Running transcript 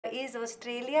is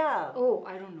Australia. Oh,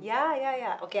 I don't know.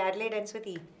 Yeah. Okay, Adelaide ends with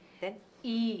E. Then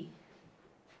E.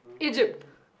 Egypt.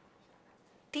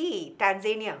 T.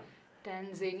 Tanzania.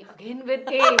 Tanzania. Again with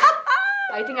A.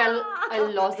 I think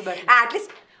I'll lost the battle. Atlas.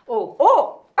 Oh.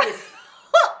 Oh. Yes.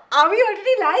 Are we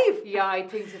already live? Yeah, I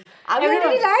think so. Are we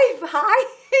already live? Hi.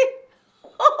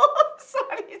 Oh,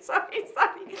 sorry.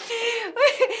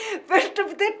 But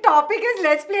the topic is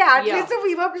let's play Atlas. Yeah. So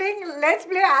we were playing let's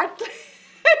play Atlas.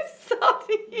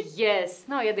 Sorry. Yes.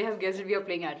 No, yeah, they have guessed that we are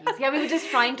playing Atlas. Yeah, we were just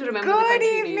trying to remember the Good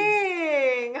country names.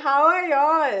 evening. How are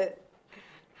y'all?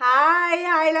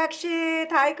 Hi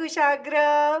Lakshit. Hi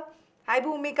Kushagra. Hi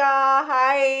Bhumika.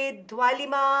 Hi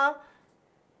Dwalima.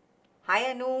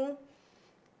 Hi Anu.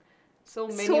 So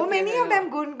So many are of them.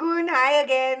 Gungun. Hi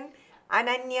again.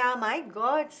 Ananya. My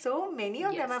God, so many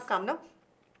of them have come now.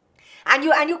 And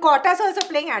you caught us also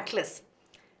playing Atlas.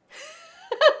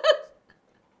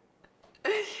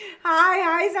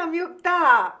 Hi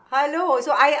Samyukta. Hello.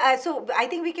 So I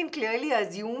think we can clearly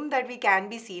assume that we can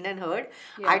be seen and heard.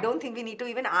 Yeah. I don't think we need to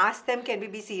even ask them, can we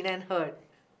be seen and heard?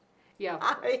 Yeah,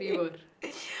 we were.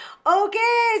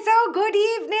 Okay, so good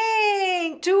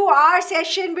evening to our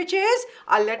session, which is,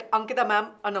 I'll let Ankita ma'am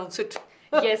announce it.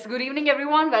 Yes, good evening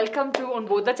everyone. Welcome to on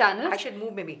both the channels. I should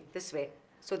move maybe this way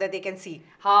so that they can see.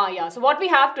 Yeah. So what we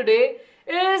have today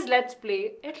is let's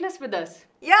play Atlas with us.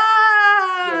 Yeah,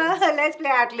 Yes. let's play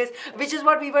Atlas, which is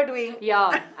what we were doing.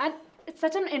 Yeah, and it's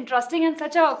such an interesting and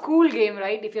such a cool game,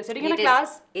 right? If you're sitting in a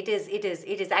class. It is.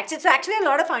 Actually, it's actually a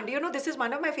lot of fun. Do you know, this is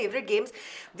one of my favorite games.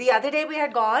 The other day we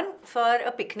had gone for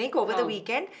a picnic over the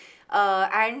weekend,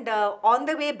 and on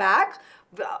the way back,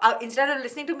 instead of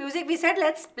listening to music, we said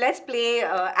let's play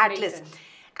Atlas.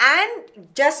 And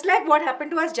just like what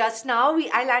happened to us just now,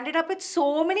 I landed up with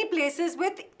so many places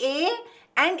with A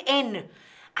and N,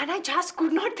 and I just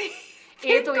could not think.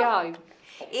 A to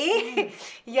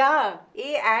yeah.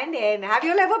 A and N. Have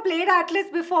you all ever played Atlas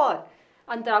before?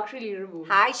 Antarakshri leaderboard.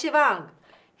 Hi Shivang.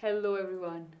 Hello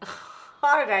everyone.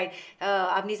 All right.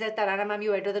 Avni says, Tarana ma'am, you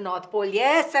went to the North Pole.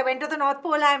 Yes, I went to the North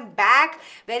Pole. I'm back.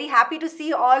 Very happy to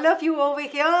see all of you over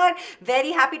here.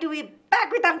 Very happy to be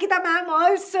back with Ankita ma'am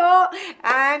also.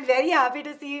 And very happy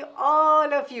to see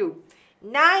all of you.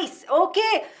 Nice.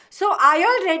 Okay. So are you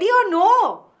all ready or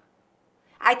no?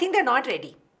 I think they're not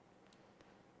ready.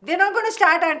 We're not going to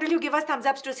start until you give us thumbs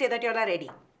ups to say that you all are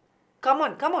ready. Come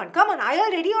on. Are you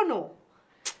all ready or no?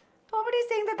 Nobody's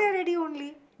saying that they're ready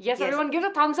only. Yes, everyone give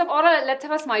a thumbs up or let's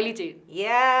have a smiley chain.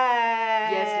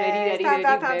 Yes. Yes, ready. Very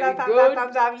good.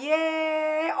 Thumbs up.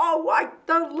 Yay. All right,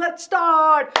 then let's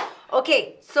start.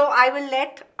 Okay, so I will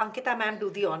let Ankita ma'am do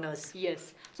the honors.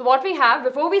 Yes. So what we have,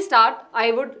 before we start,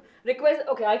 I would request,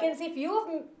 okay, I can see few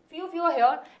of you are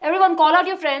here. Everyone call out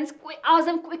your friends, ask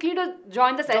them quickly to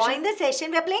join the session. Join the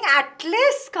session. We're playing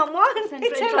Atlas. Come on. It's an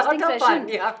interesting session. Fun.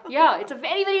 Yeah, it's a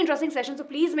very, very interesting session. So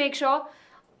please make sure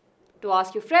to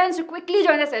ask your friends to quickly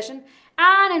join the session.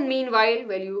 And in meanwhile,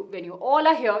 when you all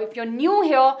are here, if you're new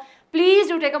here, please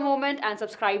do take a moment and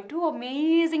subscribe to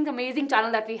amazing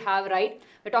channel that we have, right?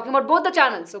 We're talking about both the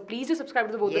channels. So please do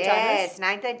subscribe to both the channels. Yes,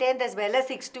 9th and 10th as well as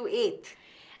 6th to 8th.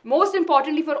 Most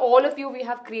importantly for all of you, we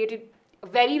have created a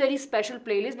very, very special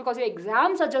playlist because your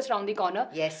exams are just around the corner.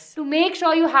 Yes. To make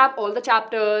sure you have all the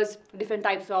chapters, different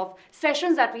types of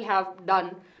sessions that we have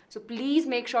done. So please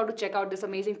make sure to check out this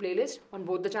amazing playlist on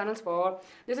both the channels.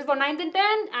 This is for 9th and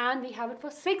 10th, and we have it for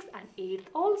 6th and 8th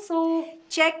also.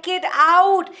 Check it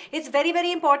out. It's very,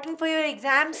 very important for your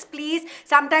exams, please.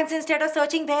 Sometimes instead of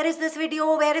searching, where is this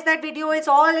video, where is that video, it's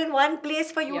all in one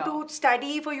place for you to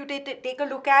study, for you to take a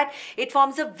look at. It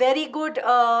forms a very good,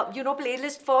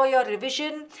 playlist for your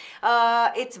revision.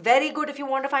 It's very good if you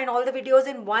want to find all the videos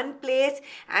in one place,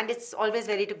 and it's always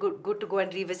very good to go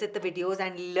and revisit the videos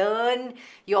and learn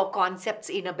your concepts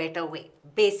in a better way,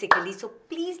 basically. So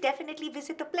please definitely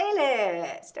visit the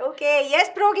playlist. Okay, yes,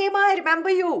 Pro Gamer, I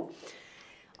remember you.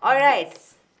 All right.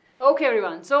 Okay,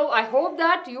 everyone. So I hope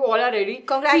that you all are ready.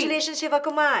 Congratulations, Shiva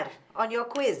Kumar, on your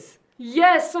quiz.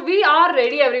 Yes, so we are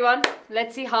ready, everyone.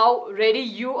 Let's see how ready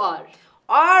you are.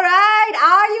 All right,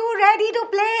 are you ready to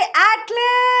play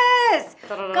Atlas?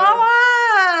 Come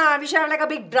on. We should have like a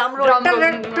big drum roll.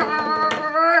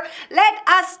 Let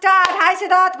us start. Hi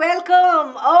Siddharth,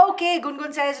 welcome. Okay,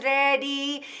 Gungun says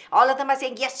ready. All of them are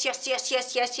saying yes.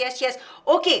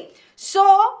 Okay,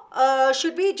 so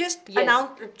should we just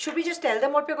announce? Should we just tell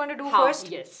them what we're going to do first?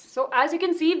 Yes. So as you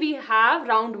can see, we have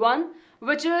round 1,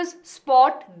 which is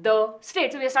spot the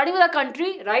state. So we are starting with a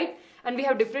country, right? And we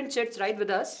have different chits, right, with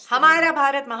us. Hamara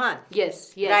Bharat Mahan.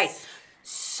 Yes. Right.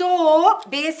 So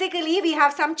basically, we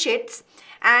have some chits.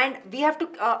 and we have to,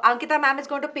 Ankita ma'am is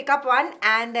going to pick up one,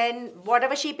 and then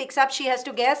whatever she picks up, she has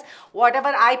to guess. Whatever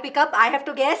I pick up, I have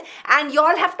to guess, and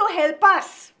y'all have to help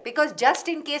us, because just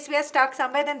in case we are stuck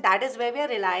somewhere, then that is where we are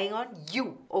relying on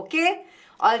you. Okay?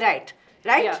 All right.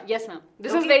 Right? Yeah, yes ma'am.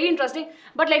 This is very interesting.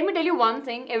 But let me tell you one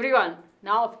thing, everyone.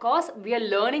 Now, of course, we are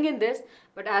learning in this,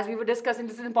 but as we were discussing,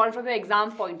 this is important from your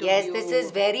exam point of view. Yes, this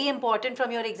is very important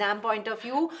from your exam point of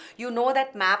view. You know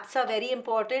that maps are very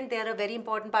important. They are a very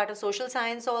important part of social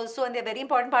science also, and they're a very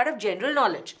important part of general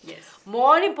knowledge. Yes.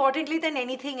 More importantly than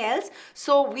anything else.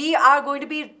 So we are going to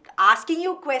be asking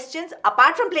you questions,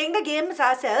 apart from playing the games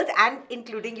ourselves, and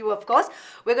including you, of course.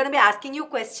 We're going to be asking you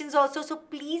questions also. So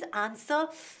please answer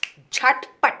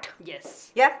jhatpat.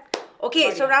 Yes. Yeah?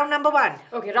 Okay, so round number 1.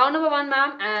 Okay, round number 1,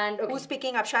 ma'am. And okay. Who's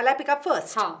picking up? Shall I pick up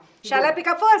first? Shall Go. I pick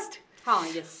up first?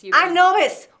 Yes. You I'm can.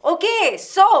 nervous. Okay,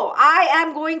 so I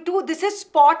am going to, this is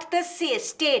spot the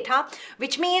state,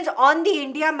 which means on the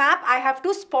India map, I have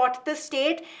to spot the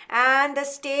state, and the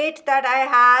state that I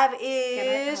have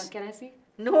is... Can I see?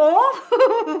 No.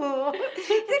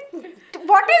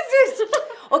 What is this?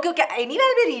 Okay. Anyway,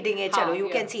 I'll be reading it. Chalo, you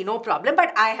can see, no problem.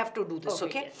 But I have to do this,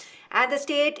 okay? Yes. And the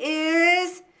state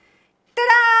is...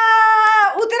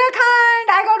 Ta-da! Uttarakhand!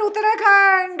 I got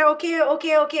Uttarakhand.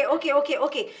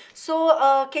 Okay. So,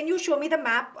 can you show me the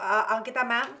map, Ankita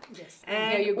ma'am? Yes.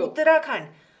 And here you go. Uttarakhand.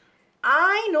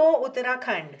 I know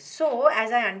Uttarakhand. So,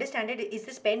 as I understand it, is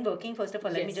this pen working? First of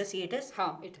all, let me just see it is.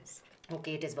 It is.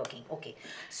 Okay, it is working. Okay.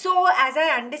 So, as I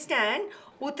understand,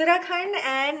 Uttarakhand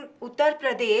and Uttar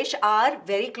Pradesh are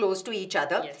very close to each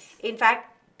other. Yes. In fact,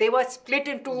 they were split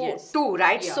into two,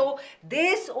 right? Yeah. So,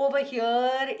 this over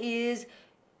here is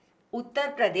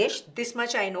Uttar Pradesh. This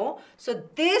much I know. So,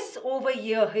 this over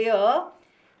here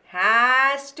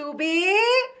has to be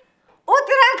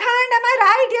Uttarakhand. Am I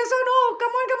right? Yes or no?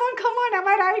 Come on. Am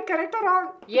I right? Correct or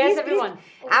wrong? Yes, Please, everyone.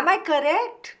 please. Am I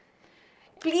correct?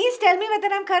 Please tell me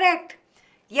whether I'm correct.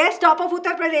 Yes, top of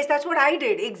Uttar Pradesh. That's what I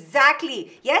did.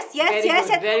 Exactly. Yes. Very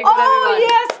good, Oh, everyone.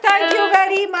 yes. Thank you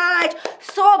very much.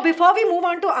 So, before we move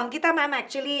on to Ankita ma'am,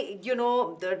 actually,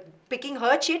 picking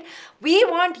her shit, we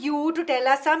want you to tell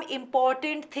us some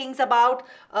important things about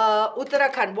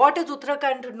Uttarakhand. What is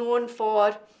Uttarakhand known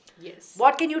for? Yes.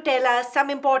 What can you tell us? Some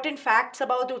important facts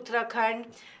about Uttarakhand.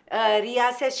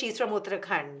 Riya says she's from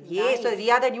Uttarakhand. Yeah, so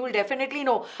Riya, then you will definitely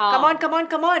know. Come on.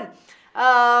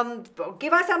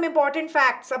 Give us some important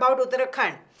facts about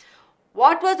Uttarakhand.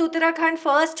 What was Uttarakhand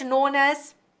first known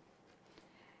as?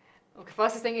 Okay,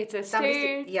 first thing it's a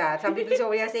state. Some people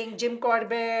over here saying Jim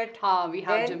Corbett. We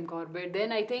have Jim Corbett.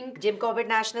 Then I think Jim Corbett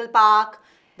National Park.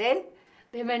 Then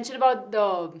they mentioned about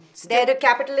the the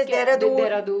capital is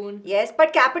Dehradun. Yes,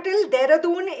 but capital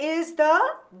Dehradun is the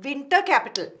winter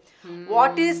capital.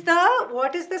 What is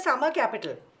the summer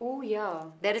capital? Oh yeah.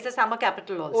 There is a summer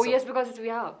capital also. Oh yes, because it's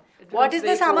What is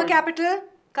the summer capital?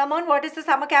 Come on, what is the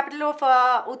summer capital of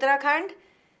Uttarakhand?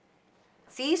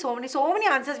 See, so many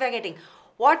answers we are getting.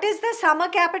 What is the summer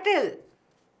capital?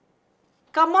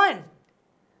 Come on.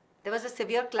 There was a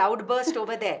severe cloud burst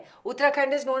over there.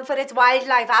 Uttarakhand is known for its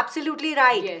wildlife. Absolutely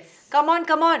right. Yes. Come on.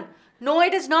 No,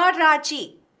 it is not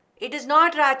Ranchi. It is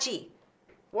not Ranchi.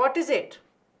 What is it?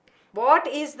 What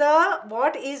is the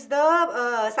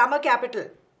summer capital?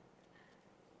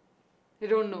 You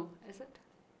don't know, is it?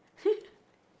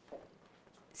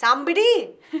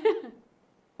 Somebody?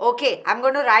 Okay, I'm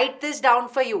going to write this down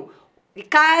for you.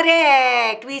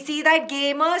 Correct. We see that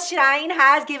Gamers Shrine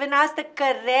has given us the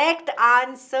correct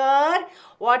answer.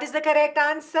 What is the correct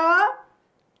answer?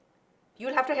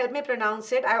 You'll have to help me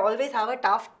pronounce it. I always have a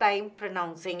tough time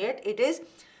pronouncing it. It is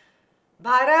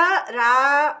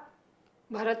Bhararaisan.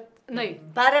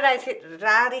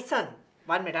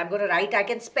 1 minute. I'm going to write. I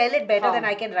can spell it better than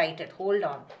I can write it. Hold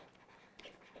on.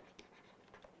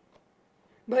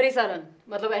 Bharisaran.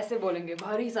 मतलब ऐसे बोलेंगे.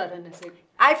 Bharisaran ऐसे.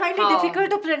 I find it difficult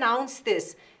to pronounce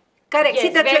this. Correct. Yes, see,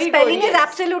 the spelling good, is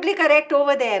absolutely correct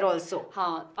over there also.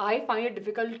 I find it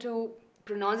difficult to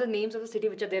pronounce the names of the city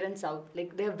which are there in south.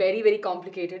 Like they are very, very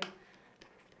complicated.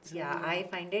 So, I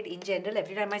find it in general,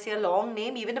 every time I say a long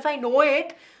name, even if I know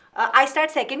it, I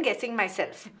start second guessing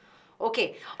myself.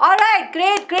 Okay. All right.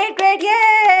 Great.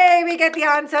 Yay! We get the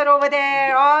answer over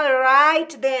there. All right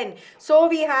then. So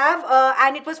we have,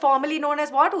 and it was formerly known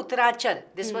as what? Uttarachal.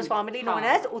 This was formerly known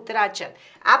as Uttarachal.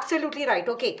 Absolutely right.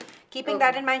 Okay. Keeping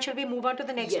that in mind, shall we move on to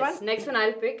the next one? Yes. Next one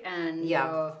I'll pick and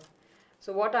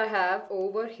so what I have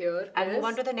over here I'll move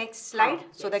on to the next slide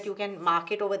so that you can mark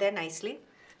it over there nicely.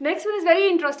 Next one is very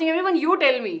interesting. Everyone, you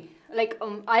tell me. Like,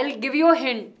 I'll give you a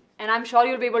hint and I'm sure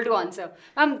you'll be able to answer.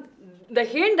 The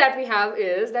hint that we have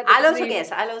is that... I'll also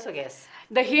guess.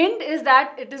 The hint is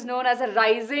that it is known as a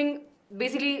rising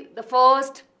basically the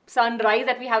first sunrise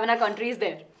that we have in our country is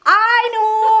there. I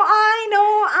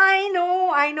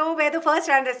know where the first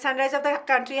sunrise of the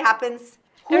country happens.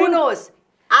 Who Everyone- knows?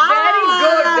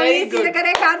 Very we good. see the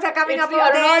correct answer coming It's up the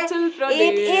over there. Arunachal Pradesh.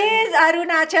 It is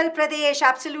Arunachal Pradesh.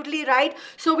 Absolutely right.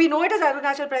 So we know it is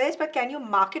Arunachal Pradesh, but can you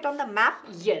mark it on the map?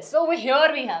 Yes. So over here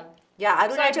we have. Yeah, So I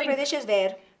Arunachal think- Pradesh is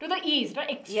where? To the east,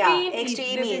 right? Yeah, Extreme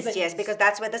extreme This is east. the Yes, east. because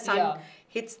that's where the sun Yeah.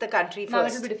 hits the country Now it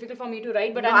first. will be difficult for me to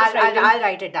write, but No, I'm just writing. I'll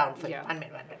write it down for you. Yeah. One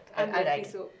minute. I'm I'll deaf, write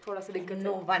it. so thoda sa dikkat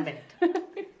No, hai. 1 minute.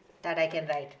 That I can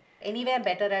write. Anywhere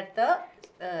better at the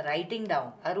writing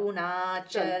down.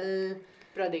 Arunachal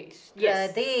Pradesh.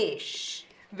 Yes. Pradesh.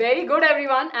 Very good,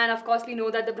 everyone. And of course, we know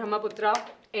that the Brahmaputra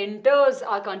enters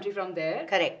our country from there.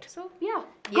 Correct. So, yeah.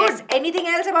 Yes. Good. Anything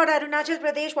else about Arunachal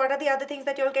Pradesh? What are the other things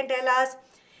that you all can tell us?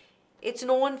 It's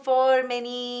known for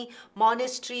many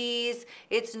monasteries.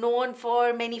 It's known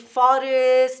for many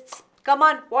forests. Come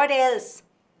on, what else?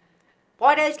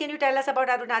 What else can you tell us about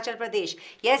Arunachal Pradesh?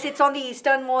 Yes, it's on the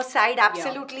easternmost side.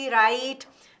 Absolutely right.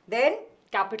 Then?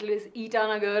 Capital is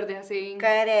Itanagar, they are saying.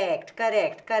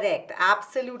 Correct.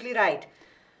 Absolutely right.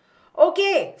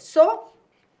 Okay, so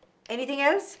anything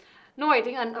else? No, I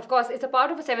think, and of course, it's a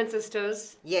part of the Seven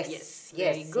Sisters. Yes.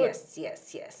 Very good.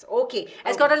 Yes. Okay.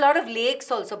 It's got a lot of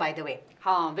lakes also, by the way.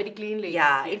 Very clean lakes.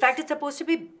 Yeah, in Yes. fact, it's supposed to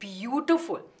be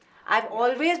beautiful. I've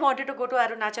always wanted to go to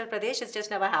Arunachal Pradesh. It's just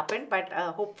never happened, but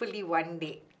hopefully one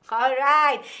day. All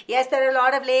right. Yes, there are a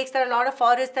lot of lakes, there are a lot of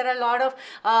forests, there are a lot of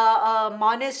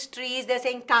monasteries. They're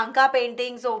saying Tanka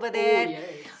paintings over there. yes.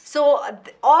 So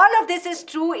all of this is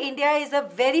true. India is a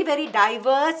very, very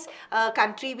diverse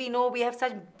country. We know we have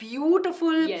such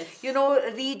beautiful, Yes.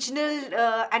 regional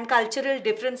and cultural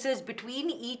differences between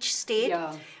each state.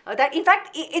 Yeah. That in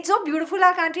fact, it's so beautiful,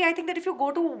 our country. I think that if you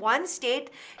go to one state,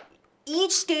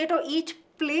 each state or each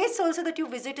place also that you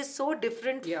visit is so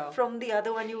different Yeah. from the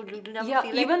other one. You will never Yeah,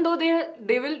 feel like... even though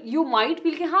they will, you might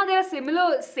feel that they are similar,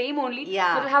 same only,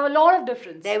 Yeah. but will have a lot of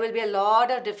difference. There will be a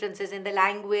lot of differences in the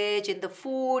language, in the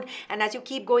food, and as you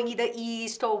keep going either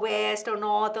east or west or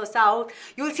north or south,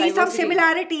 you'll see some Diversity.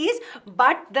 similarities,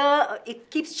 but it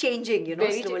keeps changing,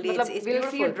 Very slowly. matlab, It's we'll see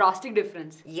a beautiful. drastic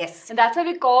difference. Yes. And that's why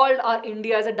we called our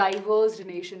India as a diverse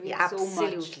nation. We Yeah, have so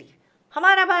much. absolutely.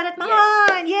 Hamara Bharat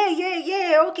Mahan!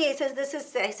 Yeah. Okay, since this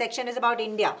section is about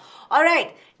India. All right,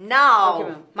 now, Okay,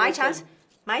 ma'am. my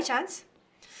Okay. chance.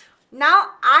 Now,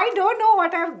 I don't know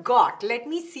what I've got. Let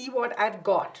me see what I've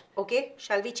got. Okay,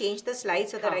 shall we change the slide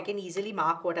so that I can easily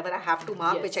mark whatever I have to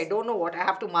mark, Yes. which I don't know what I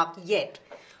have to mark yet.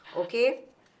 Okay.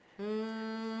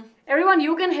 Everyone,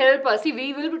 you can help us. See,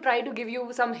 we will try to give you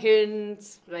some hints,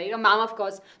 right? Ma'am, of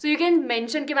course. So you can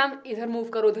mention कि ma'am, idhar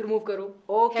move karo, udhar move karo.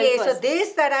 Okay, Help so us.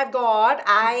 this that I've got,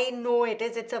 I know it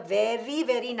is. It's a very,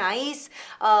 very nice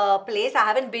place. I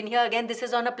haven't been here again. This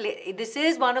is This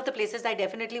is one of the places I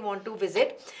definitely want to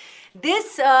visit.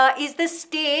 This is the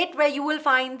state where you will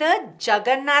find the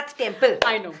Jagannath temple.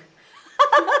 I know.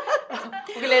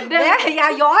 Okay, let them. Yeah,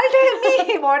 you all tell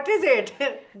me. What is it?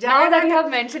 Now that you have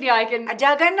mentioned, yeah, I can.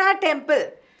 Jagannath temple.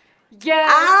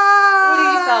 Yes.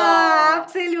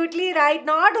 Absolutely right.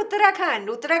 Not Uttarakhand.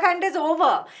 Uttarakhand is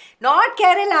over. Not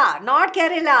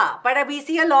Kerala. But we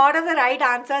see a lot of the right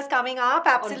answers coming up.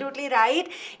 Absolutely right.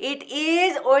 It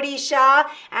is Odisha.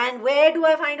 And where do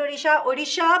I find Odisha?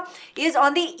 Odisha is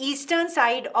on the eastern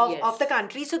side of the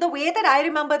country. So the way that I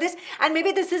remember this, and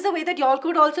maybe this is the way that y'all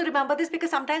could also remember this, because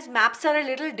sometimes maps are a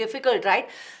little difficult, right?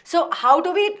 So how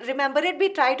do we remember it? We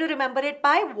try to remember it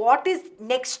by what is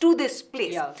next to this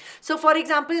place. Yeah. So, for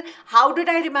example, how did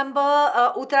I remember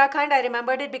Uttarakhand? I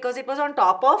remembered it because it was on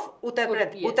top of Uttar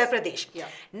Pradesh. Yeah.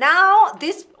 Now,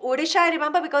 this Odisha I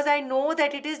remember because I know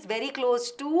that it is very close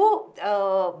to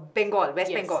Bengal,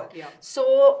 West Bengal. Yeah.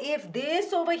 So, if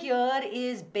this over here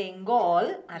is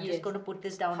Bengal, I'm just Yes. going to put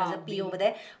this down as a P B. over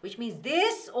there, which means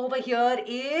this over here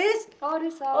is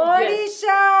Odisha.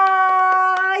 Odisha.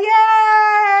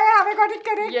 Yay! Have I got it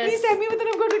correct? Yes. Please tell me whether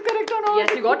I've got it correct or not.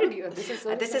 Yes, you got it. This is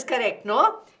This is correct,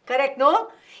 no? Correct, no?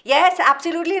 Yes,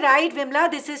 absolutely right, Vimla.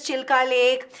 This is Chilka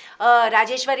Lake.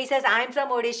 Rajeshwari says, I'm from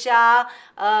Odisha.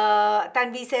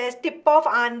 Tanvi says, tip of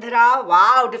Andhra.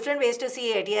 Wow, different ways to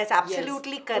see it. Yes,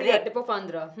 absolutely correct. Yeah, tip of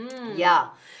Andhra. Yeah,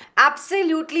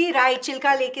 absolutely right.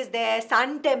 Chilka Lake is there.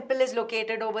 Sun Temple is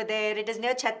located over there. It is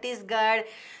near Chhattisgarh.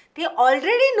 They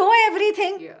already know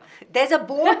everything. Yeah. There's a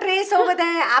boat race over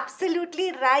there.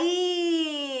 Absolutely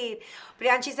right.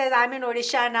 Priyanshi says, I'm in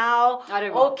Odisha now.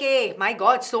 Arre wow. Okay, my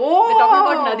God. So we're talking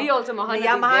about Nadi also, Mahanadi.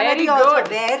 Yeah, Mahanadi Very also. good.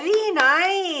 Very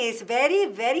nice. Very,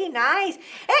 very nice.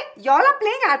 Hey, y'all are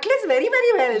playing Atlas very,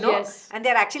 very well, no? Yes. And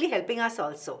they're actually helping us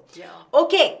also. Yeah.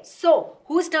 Okay, so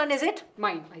whose turn is it?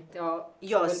 Mine.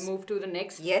 Yours. So we'll move to the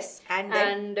next. Yes, and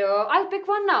then? And I'll pick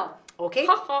one now. Okay.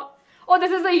 Oh,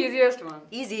 this is the easiest one.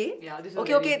 Easy? Yeah, this is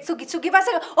okay, very okay. So give us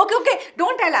a... Okay.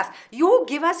 Don't tell us. You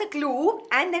give us a clue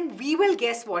and then we will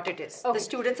guess what it is. Okay. The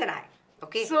students and I.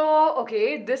 Okay. So,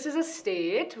 okay, this is a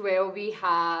state where we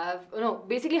have... No,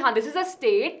 basically, this is a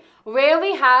state where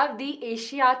we have the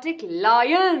Asiatic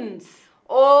lions.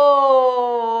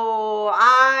 Oh,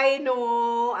 I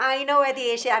know where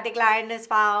the Asiatic lion is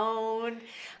found.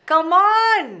 Come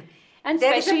on. And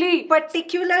there especially... is a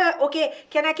particular... Okay,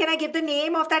 can I give the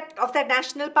name of that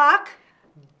national park?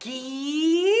 Gir?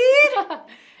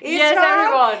 Yes,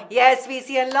 everyone. Yes, we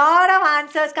see a lot of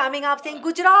answers coming up saying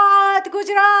Gujarat.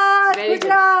 Very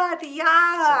Gujarat.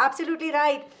 Yeah, absolutely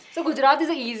right. So Gujarat is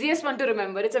the easiest one to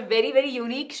remember. It's a very, very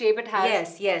unique shape it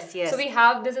has. Yes. So we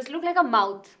have this. It looks like a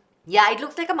mouth. Yeah, it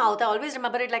looks like a mouth. I always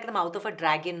remember it like the mouth of a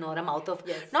dragon or a mouth of...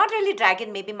 Yes. Not really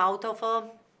dragon, maybe mouth of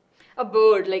A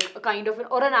bird, like a kind of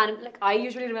or an animal. Like I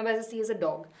usually remember as a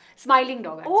dog, smiling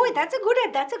dog. Actually. Oh, that's a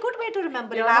good way to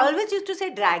remember it. Yeah. I always used to say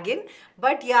dragon,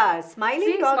 but yeah,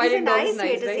 smiling dog is a nice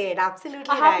way to say it.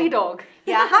 Absolutely a happy right. dog.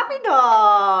 Yeah, happy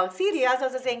dog. See, Riya's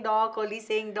also saying dog, Kohli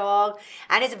saying dog,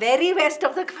 and it's very west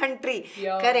of the country.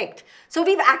 Yeah. Correct. So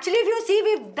we've actually, if you see,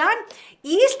 we've done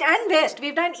east and west.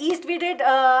 We've done east, we did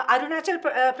Arunachal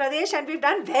Pradesh, and we've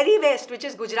done very west, which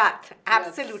is Gujarat.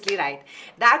 Absolutely right.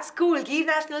 That's cool. Gir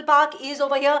National Park is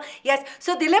over here. Yes.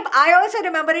 So Dilip, I also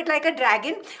remember it like a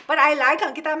dragon, but I like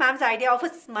Ankita ma'am's idea of a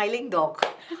smiling dog.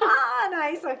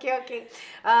 Nice. Okay.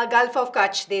 Gulf of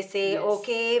Kutch, they say. Yes.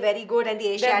 Okay, very good. And the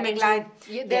Asiatic line.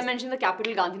 They mentioned the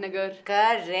capital Gandhinagar.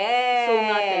 Correct.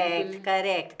 Somnath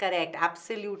temple. Correct.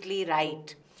 Absolutely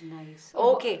right. Nice.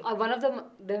 Okay. One of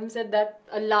them said that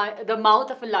the mouth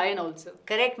of a lion also.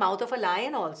 Correct, mouth of a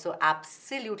lion also.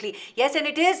 Absolutely. Yes, and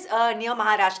it is near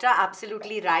Maharashtra.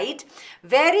 Absolutely right.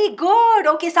 Very good.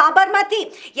 Okay,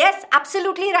 Sabarmati. Yes,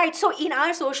 absolutely right. So in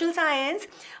our social science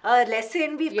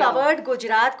lesson, we've covered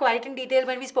Gujarat quite in detail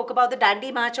when we spoke about the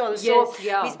Dandi March also. Yes,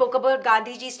 yeah. We spoke about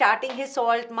Gandhiji starting his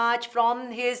salt march from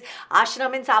his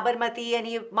ashram in Sabarmati, and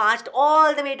he marched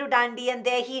all the way to Dandi, and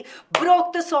there he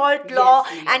broke the salt law.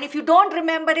 Yes. And if you don't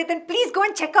remember it, then please go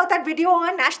and check out that video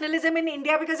on nationalism in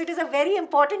India, because it is a very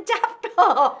important chapter.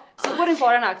 Super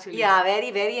important actually. Yeah,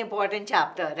 very, very important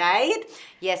chapter, right?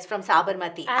 Yes, from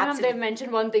Sabarmati. And they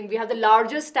mentioned one thing. We have the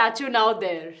largest statue now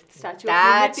there. Statue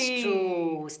That's of Unity.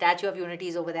 true. Statue of Unity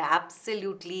is over there.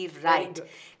 Absolutely right.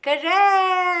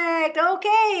 Correct.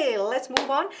 Okay, let's move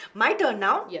on. My turn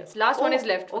now. Yes, last one is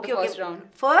left for the first round.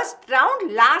 First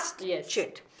round, last Yes.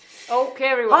 shit. Okay,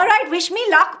 everyone. All right, wish me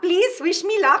luck, please. Wish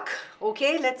me luck.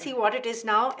 Okay, let's see what it is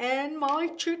now. And my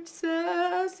chit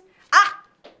says...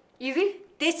 Easy?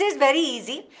 This is very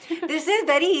easy. This is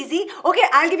very easy. Okay,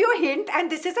 I'll give you a hint, and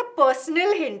this is a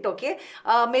personal hint, okay?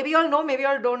 Maybe you all know, maybe you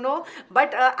all don't know,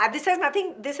 but this has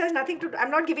nothing to...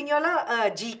 I'm not giving you all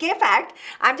a GK fact.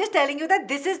 I'm just telling you that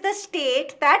this is the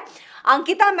state that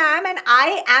Ankita ma'am and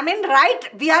I am in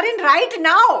we are in right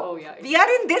now. Oh, yeah. We are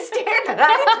in this state right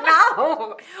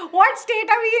now. What state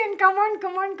are we in? Come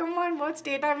on. What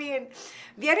state are we in?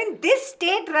 We are in this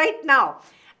state right now.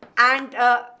 And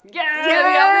Karnataka.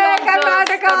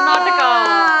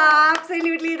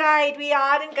 Absolutely right. We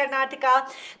are in Karnataka.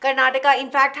 Karnataka, in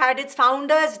fact, had its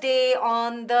Founders Day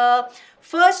on the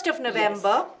 1st of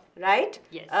November. Yes. Right?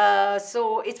 Yes.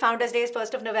 So its Founders Day is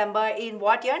 1st of November. In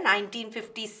what year?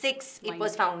 1956 it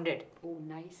was founded. Oh,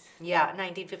 nice. Yeah,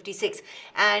 1956.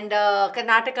 And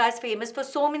Karnataka is famous for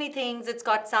so many things. It's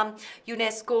got some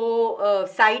UNESCO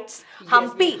sites. Yes,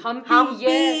 Hampi.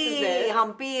 Yes, is there.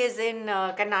 Hampi is in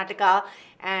Karnataka.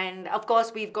 And of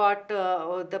course, we've got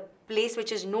the place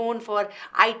which is known for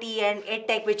IT and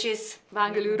EdTech, which is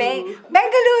Bangalore.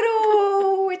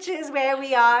 Bengaluru, which is where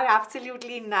we are.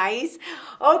 Absolutely nice.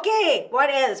 Okay,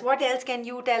 what else? What else can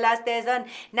you tell us? There's a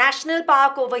national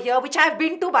park over here, which I've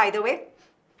been to, by the way.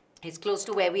 It's close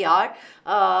to where we are.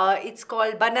 It's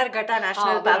called Bannerghatta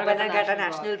National Park. Bannerghatta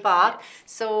National Park. Yes.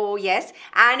 So yes,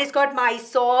 and it's got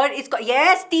Mysore. It's got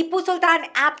Tipu Sultan.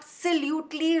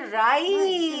 Absolutely right.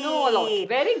 Nice. You know a lot.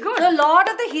 Very good. So a lot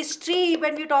of the history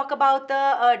when we talk about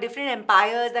the different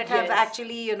empires that have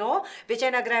actually,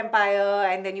 Vijayanagara Empire,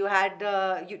 and then you had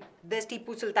there's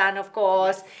Tipu Sultan, of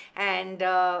course, and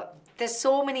There's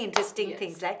so many interesting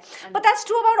things, like. And But that's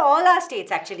true about all our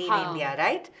states actually in Haan. India,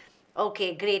 right?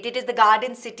 Okay, great. It is the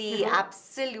Garden City.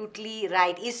 Absolutely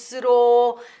right.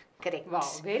 ISRO. Correct. Wow,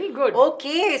 very good.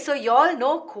 Okay, so y'all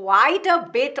know quite a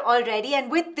bit already, and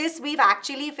with this, we've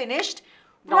actually finished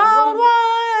round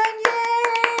one. Yay!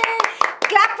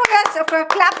 Clap for us,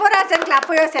 clap for us, and clap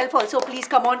for yourself also. Please,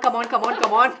 come on, come on, come on,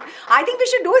 come on. I think we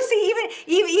should do. See,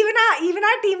 even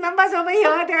our team members over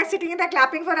here, they are sitting and they're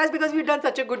clapping for us because we've done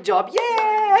such a good job.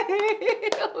 Yay!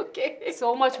 Okay.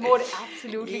 So much more.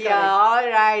 Absolutely Yeah. correct. All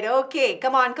right. Okay.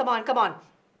 Come on, come on, come on.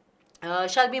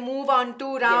 Shall we move on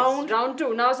to round? Yes, round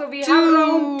 2. Now, so we have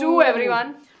round 2,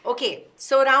 everyone. Okay.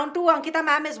 So round 2, Ankita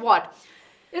ma'am, is what?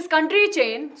 Is country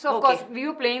chain. So, of Okay. course, we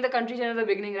were playing the country chain at the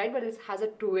beginning, right? But it has a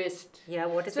twist. Yeah.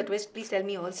 What is the twist? Please tell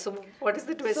me also. What is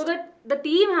the twist? So that the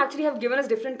team actually have given us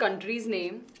different countries'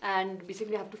 name, and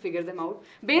basically have to figure them out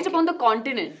based upon the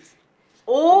continents.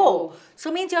 Oh,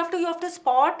 so means you have to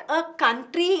spot a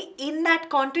country in that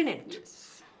continent. Yes.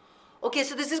 Okay,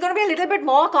 so this is going to be a little bit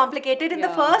more complicated. In the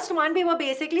Yeah. first one, we were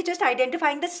basically just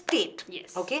identifying the state.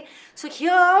 Yes. Okay, so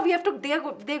here we have to.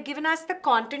 They've given us the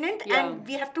continent, Yeah. and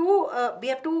we have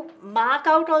to mark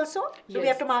out also. Do we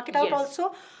Yes. have to mark it out Yes. also?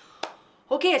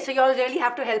 Okay, so you all really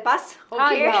have to help us.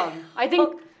 Okay. Yeah. I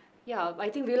think. Yeah, I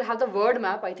think we'll have the word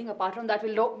map. I think apart from that,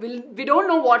 we don't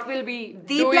know what we'll be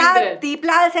doing there.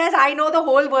 Deeplal says, I know the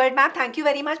whole word map. Thank you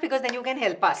very much, because then you can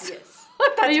help us. Yes.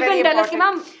 That's So you very can tell us, ki,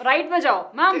 important. ma'am, right mein jao.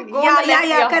 Ma'am, go on Yeah, the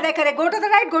left. correct. Go to the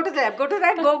right, go to the left, go to the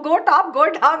right, go top, go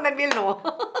down, then we'll know.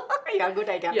 Yeah, good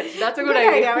idea. Yes, that's a good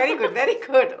idea. Very good, very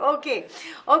good.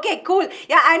 Okay, cool.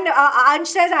 Yeah, and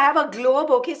Ansh says I have a globe.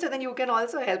 Okay, so then you can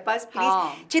also help us, please.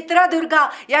 Chitra Durga.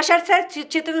 Yashar says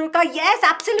Chitra Durga. Yes,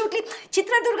 absolutely.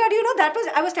 Chitra Durga, do you know that was,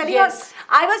 I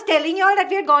was telling you all that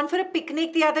we had gone for a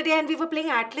picnic the other day and we were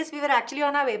playing Atlas. We were actually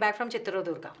on our way back from Chitra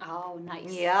Durga. Oh,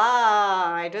 nice.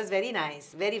 Yeah, it was very nice.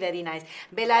 Very, very nice.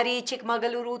 Bellary,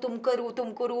 Chikmagaluru,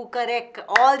 Tumkuru, correct.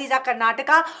 All these are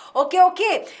Karnataka.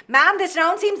 Okay. Ma'am, this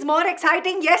round seems more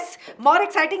exciting. Yes, more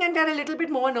exciting, and we are a little bit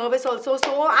more nervous also.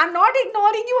 So, I'm not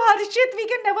ignoring you, Harshit. We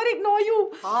can never ignore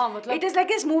you. It is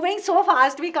like it's moving so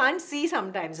fast, we can't see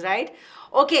sometimes, right?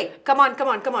 Okay, come on.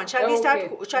 Shall we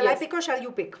start? Shall I pick or shall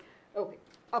you pick? Okay,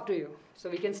 up to you. So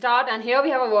we can start, and here we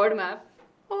have a word map.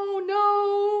 Oh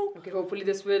no. Okay, hopefully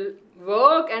this will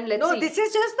work, and let's see. No, this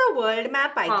is just the world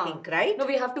map, I think, right? No,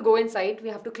 we have to go inside. We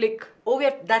have to click. Oh,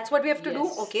 that's what we have to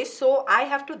do? Okay, so I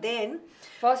have to then...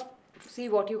 First, see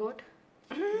what you got.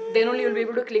 Then only you'll be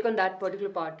able to click on that particular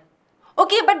part.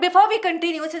 Okay, but before we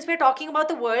continue, since we're talking about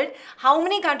the world, how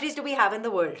many countries do we have in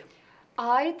the world?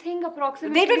 I think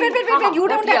approximately... Wait, you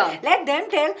don't tell. Let them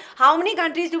tell. How many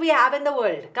countries do we have in the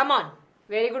world? Come on.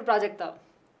 Very good, Prajakta.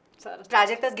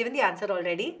 Prajakta has given the answer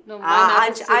already. No,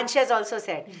 Ansh has also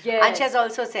said. Yes. Ansh has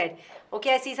also said.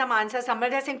 Okay, I see some answers.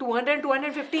 Somebody is saying 200,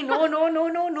 250.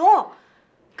 No.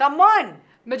 Come on.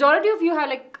 Majority of you have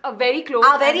like a very close.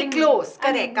 Are very close,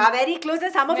 correct. Are very close,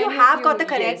 and some of you have got the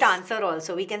correct yes. answer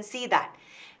also. We can see that.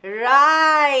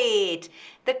 Right.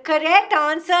 The correct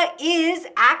answer is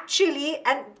actually,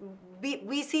 and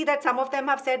we see that some of them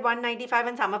have said 195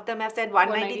 and some of them have said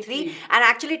 193. And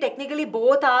actually, technically,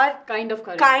 both are kind of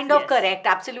correct. Correct.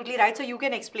 Absolutely right. So you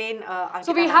can explain. Ankita,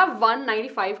 so we have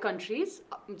 195 countries.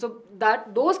 So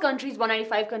that those countries,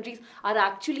 195 countries, are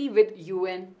actually with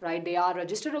UN, right? They are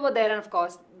registered over there, and of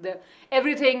course,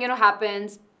 everything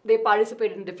happens. They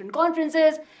participate in different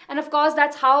conferences, and of course,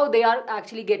 that's how they are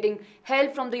actually getting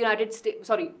help from the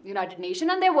United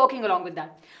Nations, and they're working along with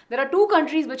that. There are two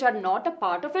countries which are not a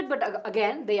part of it, but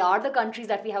again, they are the countries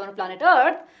that we have on planet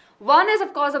Earth. One is,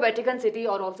 of course, the Vatican City,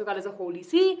 or also called as the Holy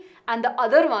See, and the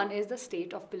other one is the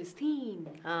state of Palestine.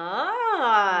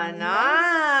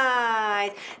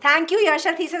 Nice. Thank you,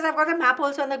 Yashar. He says I've got a map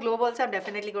also and the globe also. I'm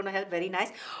definitely going to help. Very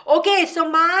nice. Okay, so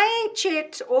my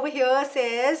chit over here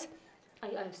says...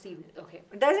 I've seen it. Okay.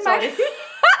 Doesn't matter.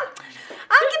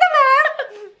 Ankita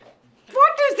ma'am,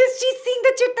 what is this? She's seeing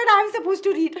the chit that I'm supposed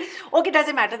to read. Okay,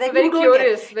 doesn't matter. Then very you don't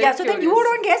curious. guess. Yeah, so then you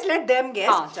don't guess. Let them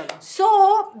guess.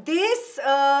 So this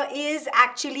is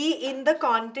actually in the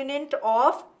continent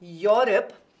of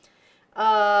Europe.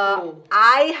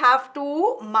 I have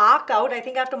to mark out. I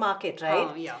think I have to mark it,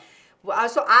 right? Yeah.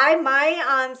 So my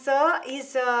answer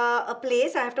is a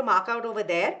place I have to mark out over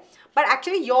there. But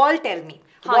actually, you all tell me.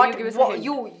 You give us a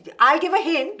hint. I'll give a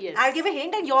hint. Yes. I'll give a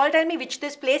hint, and you all tell me which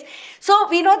this place. So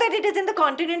we know that it is in the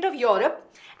continent of Europe,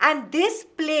 and this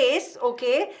place,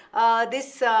 okay,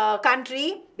 this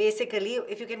country, basically,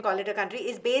 if you can call it a country,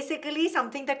 is basically it's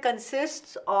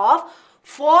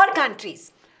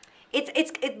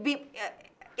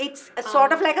It's a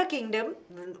sort of like a kingdom.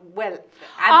 Well,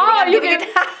 I'm giving it.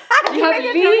 You have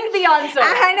leaked the answer.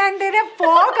 And there are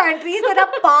 4 countries that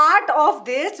are part of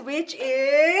this, which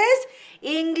is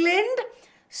England,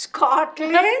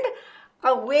 Scotland,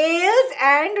 Wales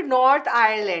and North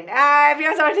Ireland. We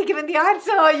have already given the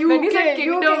answer. UK, When you said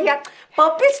kingdom. UK, yeah.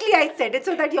 Purposely I said it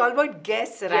so that you all would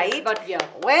guess, right? Yes, but yeah.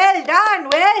 Well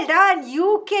done,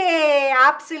 UK.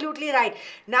 Absolutely right.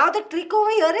 Now the trick over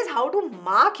here is how to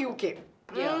mark UK.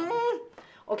 Yeah.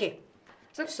 Okay.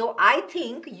 So I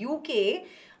think UK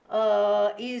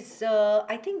is,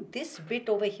 I think this bit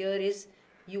over here is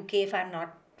UK if I'm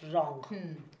not wrong.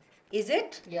 Is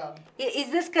it? Yeah. Is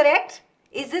this correct?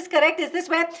 Is this correct? Is this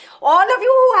where all of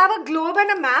you who have a globe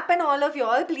and a map and all of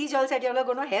y'all, please y'all said y'all are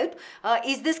going to help.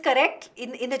 Is this correct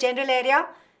in the general area?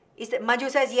 Manju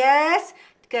says yes.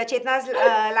 Chetna's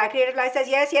creative life says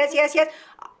yes.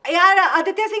 Yeah,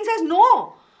 Aditya Singh says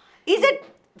no. Is it?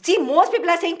 See, most people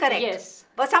are saying correct. Yes.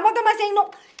 But some of them are saying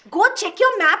no. Go check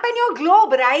your map and your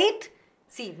globe, right?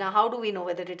 See, now how do we know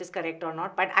whether it is correct or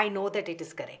not? But I know that it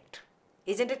is correct.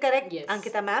 Isn't it correct? Yes.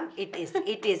 Ankita ma'am, it is.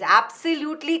 It is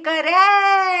absolutely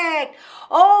correct.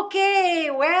 Okay,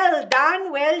 well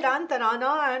done,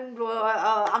 Tarana, and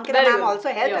Ankita ma'am also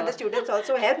helped, and the students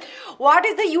also helped. What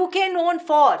is the UK known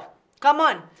for? Come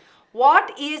on.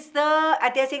 What is the,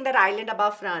 they're saying that island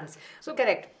above France. So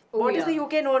correct. What is the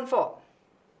UK known for?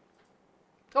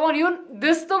 Come on,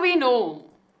 this though we know.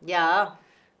 Yeah.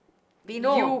 We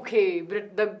know. UK,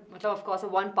 of course,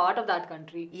 one part of that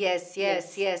country. Yes.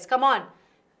 Come on.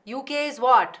 UK is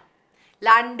what?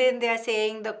 London, they are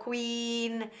saying, the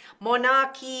Queen,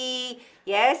 monarchy.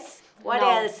 Yes. What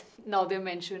else? Now they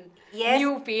mention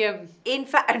New PM. In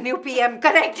fact, new PM,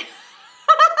 correct.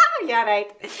 Yeah,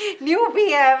 right. New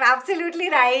PM, absolutely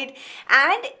right.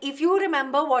 And if you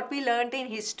remember what we learned in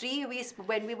history,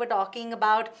 when we were talking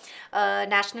about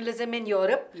nationalism in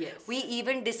Europe, we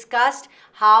even discussed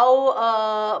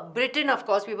how Britain, of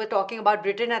course, we were talking about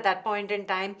Britain at that point in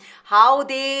time, how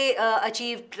they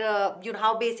achieved,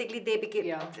 how basically they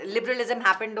became, liberalism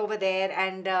happened over there,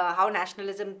 and how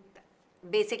nationalism,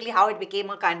 basically how it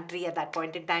became a country at that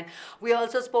point in time. We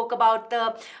also spoke about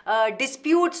the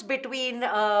disputes between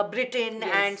Britain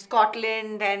and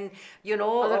Scotland and,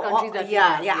 other countries that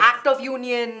Act of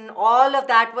Union, all of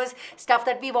that was stuff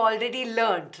that we've already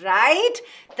learned, right?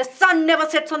 The sun never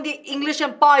sets on the English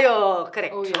Empire.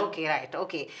 Correct. Oh, yeah. Okay, right.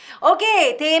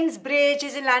 Okay, Thames Bridge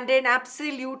is in London.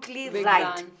 Absolutely Big right.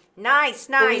 man. Nice.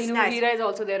 Kohinoor Hira is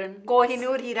also there.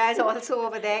 Kohinoor Hira is also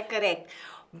over there. Correct.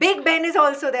 Big Ben is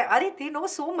also there. They know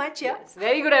so much, yeah. Yes,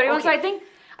 very good, everyone. Okay. So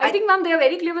I think, ma'am, they are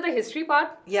very clear with the history part.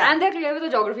 Yeah. And they're clear with the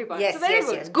geography part. Yes, so very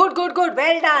good. Yes. Good.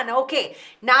 Well done. Okay.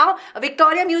 Now,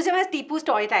 Victoria Museum has Tipu's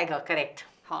toy tiger. Correct.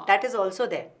 That is also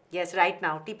there. Yes, right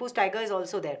now. Tipu's tiger is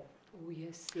also there. Oh,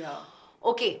 yes. Yeah.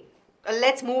 Okay.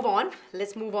 Let's move on.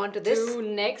 Let's move on to this. To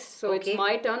next. So it's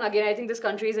my turn. Again, I think this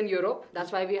country is in Europe.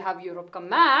 That's why we have Europe come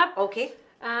map. Okay.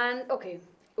 And, okay.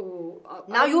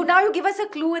 Now you give us a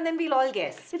clue and then we'll all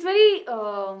guess. It's very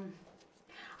so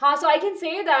I can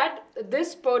say that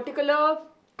this particular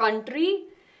country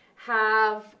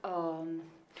have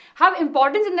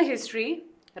importance in the history,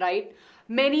 right?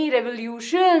 Many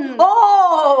revolutions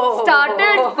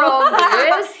started from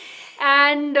this.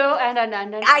 And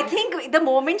I think the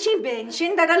moment she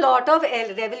mentioned that a lot of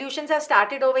revolutions have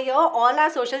started over here, all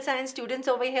our social science students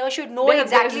over here should know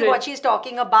exactly what she's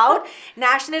talking about.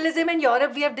 Nationalism in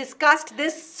Europe, we have discussed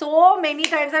this so many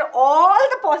times that all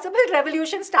the possible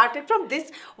revolutions started from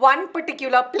this one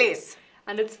particular place.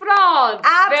 And it's France.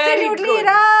 Absolutely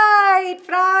right.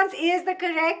 France is the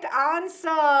correct answer.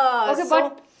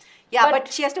 Okay,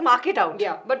 but she has to mark it out.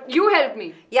 Yeah, but you help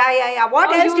me. Yeah. What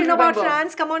else do you know about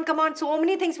France? Come on. So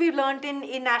many things we've learned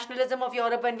in nationalism of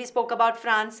Europe when we spoke about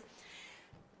France.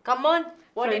 Come on.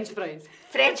 French fries.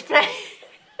 French fries.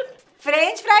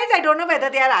 French fries, I don't know whether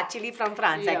they are actually from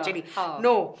France, actually.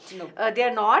 No. They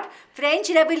are not. French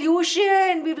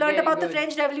Revolution. We've learned about the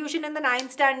French Revolution in the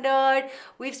 9th standard.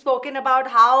 We've spoken about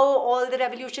how all the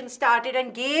revolutions started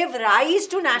and gave rise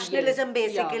to nationalism,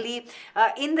 basically,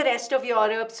 in the rest of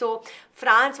Europe. So,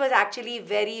 France was actually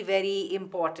very, very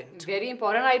important. Very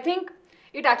important. I think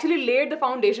it actually laid the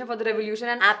foundation for the revolution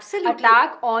and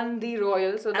attack on the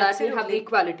royals so that we have the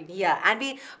equality. Yeah, and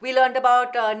we learned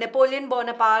about Napoleon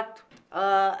Bonaparte.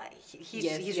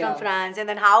 He's from France, and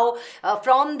then how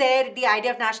from there the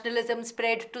idea of nationalism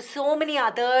spread to so many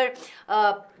other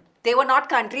They were not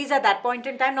countries at that point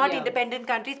in time, not Yeah. independent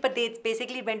countries, but they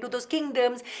basically went to those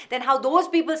kingdoms. Then how those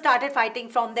people started fighting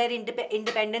from their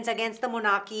independence against the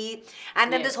monarchy,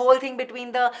 and then Yes. this whole thing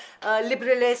between the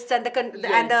liberalists and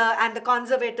the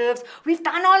conservatives. We've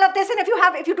done all of this, and if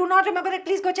you do not remember it,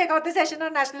 please go check out the session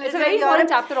on nationalism. It's a very in Europe. important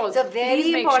chapter also. It's a very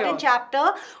Please make important sure.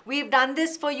 chapter. We've done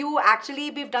this for you. Actually,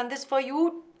 we've done this for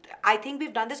you. I think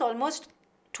we've done this almost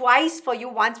twice for you.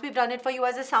 Once we've done it for you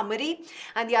as a summary,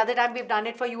 and the other time we've done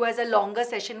it for you as a longer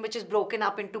session, which is broken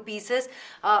up into pieces,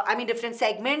 different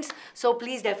segments. So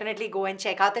please definitely go and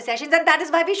check out the sessions, and that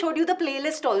is why we showed you the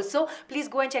playlist also. Please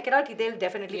go and check it out. They'll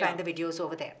definitely find the videos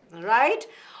over there, right?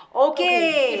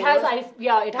 Okay. It has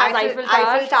Eiffel Tower.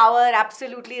 Eiffel Tower,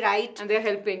 absolutely right. And they're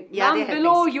helping. Yeah, Ma'am, they're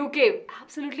below helping. UK.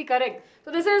 Absolutely correct. So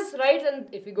this is right, and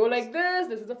if you go like this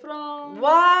is the France.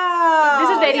 Wow. This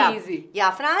is very Yeah. easy.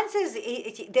 Yeah, France is,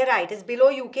 they're right, it's below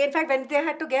UK. In fact, when they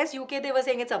had to guess UK, they were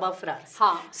saying it's above France.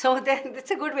 Huh. So then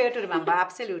it's a good way to remember,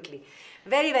 absolutely.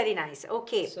 Very, very nice.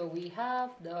 Okay. So we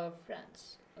have the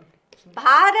France. Okay.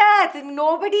 Bharat,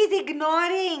 nobody's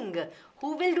ignoring.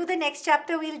 Who will do the next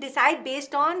chapter? We'll decide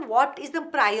based on what is the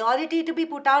priority to be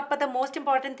put out. But the most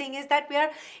important thing is that we are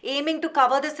aiming to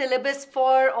cover the syllabus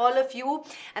for all of you.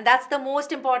 And that's the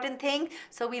most important thing.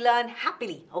 So we learn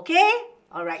happily. Okay?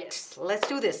 All right. Yes. Let's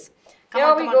do this. Here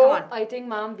Come we on, go. come on. I think,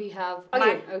 ma'am, we have My,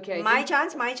 again. Okay. my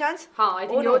chance, my chance. I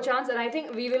think Oh, your no. chance, and I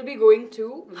think we will be moving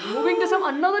to some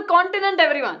another continent,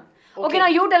 everyone. Okay, now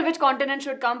you tell which continent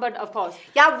should come, but of course.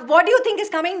 Yeah, what do you think is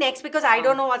coming next? Because I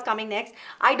don't know what's coming next.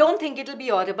 I don't think it'll be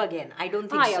Europe again. I don't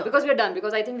think so. Yeah, because we're done.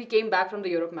 Because I think we came back from the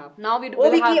Europe map. Now we do.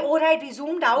 Right, we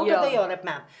zoomed out of Yeah. the Europe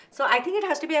map. So I think it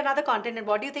has to be another continent.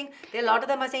 What do you think? There are a lot of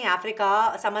them are saying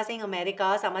Africa, some are saying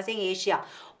America, some are saying Asia.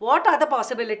 What other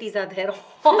possibilities are there?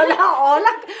 Australia's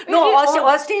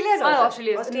also.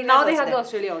 Australia's. Now they have the there.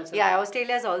 Australia also. Yeah,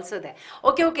 Australia's also there.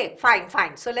 Okay,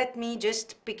 fine. So let me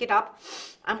just pick it up.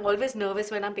 I'm always nervous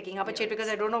when I'm picking up a shit because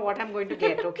I don't know what I'm going to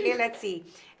get. Okay, let's see.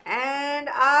 And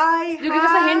You give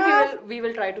us a hint, we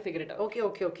will try to figure it out.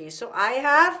 Okay. So I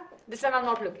have... This time I'm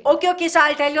not looking. Okay, so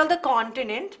I'll tell you all the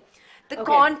continent. The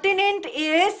continent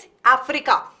is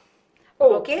Africa.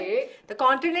 Okay. The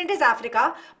continent is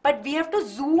Africa, but we have to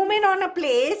zoom in on a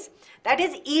place that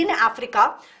is in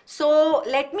Africa. So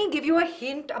let me give you a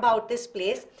hint about this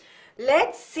place.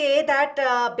 Let's say that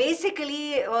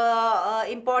basically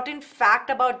important fact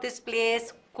about this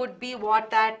place could be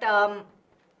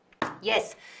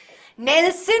yes,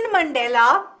 Nelson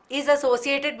Mandela is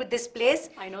associated with this place.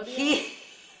 I know the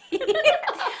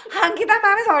Ankita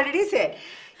ma'am has already said.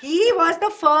 He was the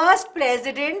first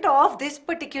president of this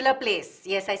particular place.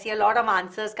 Yes, I see a lot of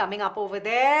answers coming up over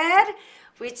there,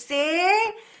 which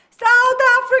say South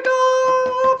Africa.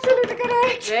 Absolutely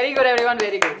correct. Very good, everyone.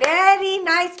 Very good. Very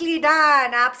nicely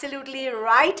done. Absolutely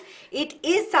right. It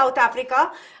is South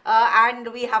Africa, and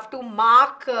we have to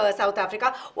mark South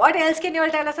Africa. What else can you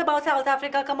all tell us about South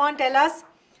Africa? Come on, tell us.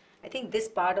 I think this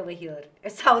part over here.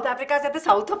 South Africa is at the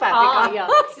south of Africa. Yeah.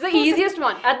 It's the easiest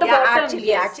one. At the bottom.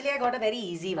 Actually, I got a very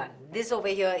easy one. This over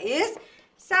here is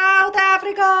South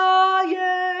Africa.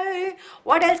 Yay!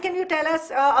 What else can you tell us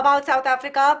about South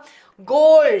Africa?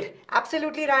 Gold.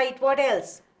 Absolutely right. What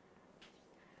else?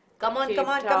 Come on.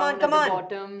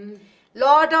 Bottom.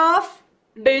 Lot of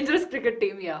Dangerous cricket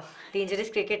team, yeah. dangerous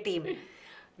cricket team.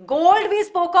 Gold we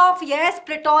spoke of, yes.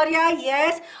 Pretoria,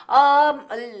 yes.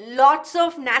 Lots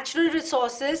of natural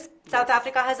resources. South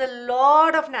Africa has a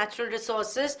lot of natural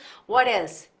resources. What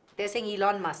else? They're saying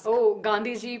Elon Musk. Oh,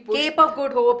 Gandhiji. Cape of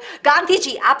Good Hope.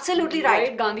 Gandhiji, absolutely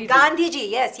right.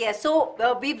 Gandhiji. Yes.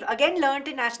 So we've again learned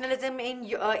in nationalism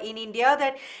in India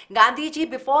that Gandhiji,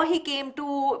 before he came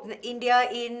to India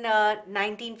in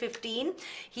 1915,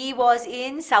 he was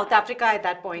in South Africa at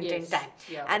that point in time.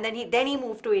 Yeah. And then he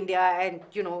moved to India, and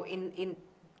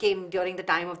came during the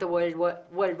time of the World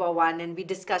War I, and we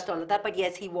discussed all of that. But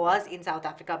yes, he was in South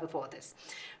Africa before this,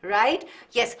 right?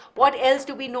 Yes. What else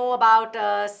do we know about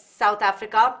South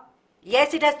Africa?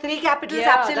 Yes, it has 3 capitals.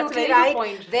 Yeah, absolutely that's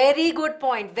right. very good point. Very good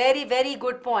point. Very, very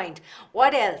good point.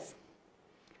 What else?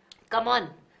 Come on.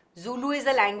 Zulu is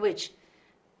a language.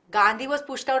 Gandhi was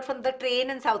pushed out from the train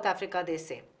in South Africa, they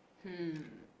say.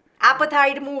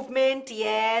 Apartheid movement,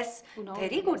 yes. No,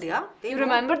 Very good, yeah. You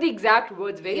remember the exact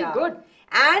words. Very good.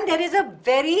 And there is a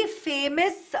very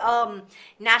famous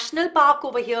national park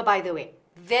over here, by the way.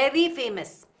 Very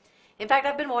famous. In fact,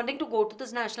 I've been wanting to go to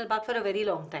this national park for a very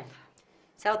long time.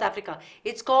 South Africa.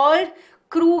 It's called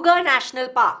Kruger National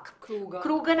Park.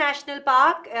 Kruger. National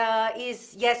Park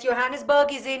is, yes,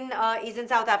 Johannesburg is in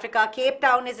South Africa. Cape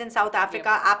Town is in South Africa.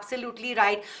 Yep. Absolutely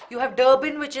right. You have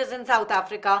Durban, which is in South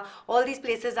Africa. All these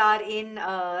places are in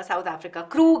South Africa.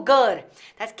 Kruger.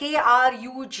 That's Kruger.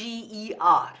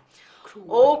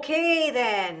 Okay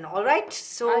then. All right.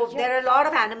 So Yeah. there are a lot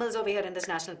of animals over here in this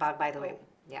national park, by the way.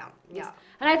 Yeah. Yes.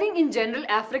 And I think in general,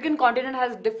 African continent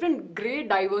has different great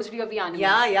diversity of the animals.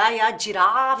 Yeah.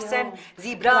 Giraffes and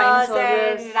zebras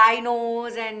Rhinoceros. and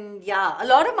rhinos and a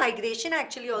lot of migration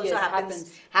actually also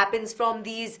Yes, happens from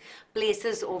these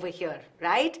places over here,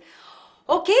 right?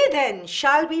 Okay then,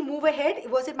 shall we move ahead?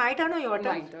 Was it my turn or your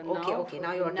turn? My turn. Okay,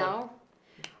 now your turn.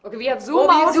 Okay, we have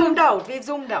zoomed out. We've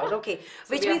zoomed out, okay.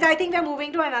 Which means I think we're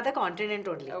moving to another continent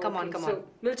only. Come on. So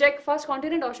we'll check first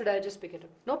continent, or should I just pick it up?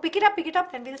 No, pick it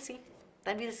up, then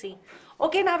we'll see.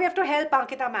 Okay, now we have to help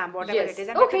Ankita ma'am, whatever it is.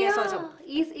 And Okay, also.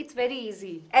 It's very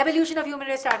easy. Evolution of human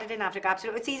race started in Africa.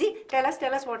 Absolutely. It's easy. Tell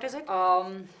us what is it?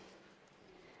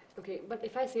 Okay, but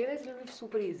if I say this, it will be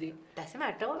super easy. Doesn't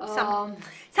matter.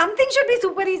 Something should be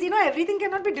super easy, no? Everything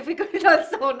cannot be difficult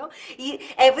also, no?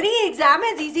 Every exam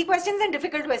has easy questions and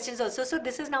difficult questions also. So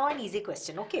this is now an easy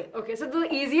question, okay? Okay, so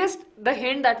the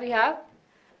hint that we have.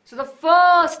 So the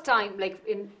first time, like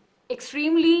in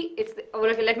extremely,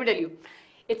 okay, let me tell you.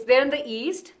 It's there in the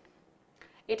east.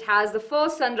 It has the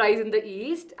first sunrise in the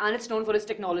east, and it's known for its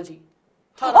technology.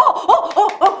 I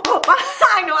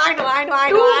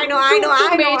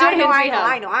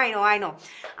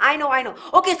know.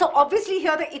 Okay, so obviously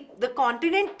here the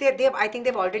continent, I think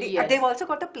they've already, they've also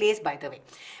got the place, by the way.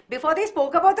 Before they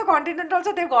spoke about the continent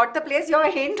also, they've got the place. Your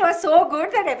hint was so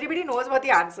good that everybody knows what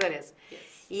the answer is.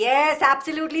 Yes,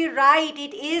 absolutely right.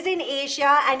 It is in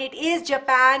Asia and it is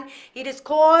Japan. It is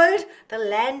called the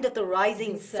land of the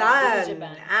rising sun.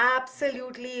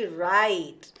 Absolutely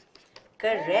right.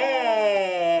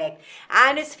 Correct.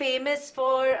 And it's famous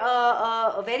for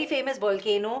a very famous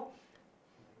volcano.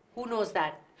 Who knows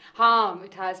that?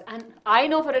 It has, and I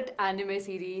know for it anime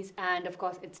series, and of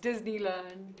course it's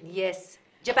Disneyland. Yes.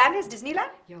 Japan is Disneyland?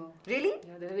 Yeah. Really?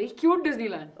 Yeah, they're very cute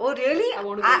Disneyland. Oh, really?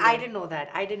 I didn't know that.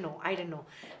 I didn't know.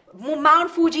 Mount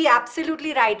Fuji,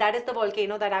 absolutely right. That is the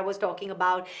volcano that I was talking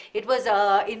about. It was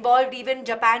involved,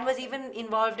 Japan was even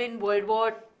involved in World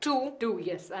War II.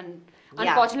 Yes, and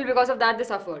unfortunately because of that they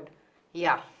suffered.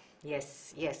 Yeah.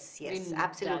 Yes,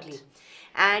 absolutely.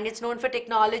 And it's known for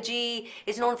technology,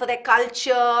 it's known for their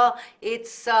culture,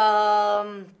 it's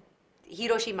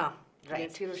Hiroshima,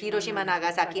 right? Yes, Hiroshima,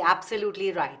 Nagasaki,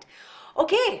 absolutely right.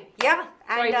 Okay, yeah.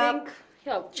 And so I think,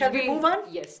 shall we move on?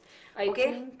 Yes. I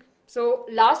think, so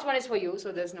last one is for you,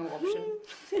 so there's no option.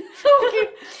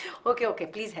 Okay,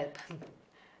 please help.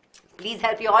 Please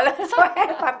help, you all also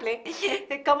help, I'm playing.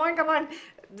 Come on.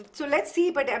 So let's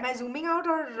see, but am I zooming out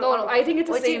or? No, I think it's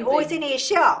the same thing. It's in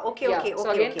Asia. Okay. So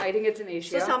again, I think it's in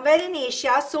Asia. So somewhere in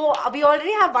Asia. So we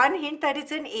already have one hint that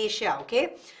it's in Asia,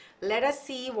 okay? Let us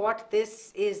see what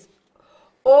this is.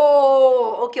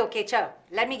 Oh, okay, chalo.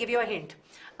 Let me give you a hint.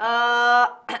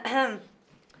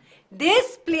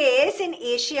 This place in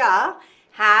Asia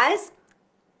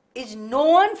is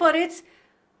known for its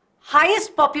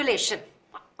highest population.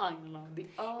 I know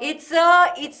It's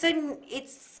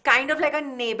kind of like a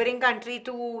neighboring country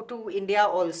to India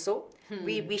also.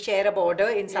 We share a border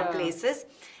in some places.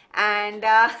 And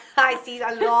I see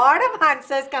a lot of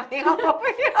answers coming up over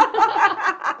here.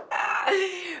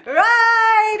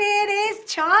 Right, it is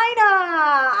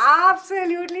China.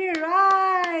 Absolutely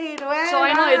right. Well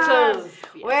China done. it is.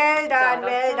 Yes. Well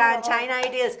done. China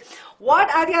it is.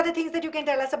 What are the other things that you can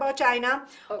tell us about China?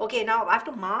 Okay, now I have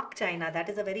to mark China. That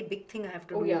is a very big thing I have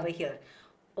to do over here.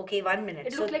 Okay, 1 minute.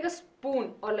 It looks like a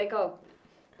spoon or like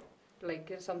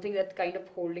something that kind of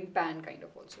holding pan kind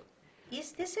of also.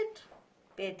 Is this it?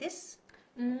 This?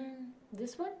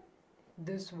 This one?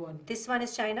 This one. This one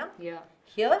is China? Yeah.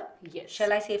 Here? Yes.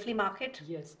 Shall I safely mark it?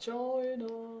 Yes, China.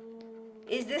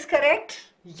 Is this correct?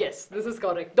 Yes, this is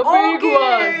correct. The big one.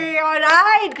 Okay,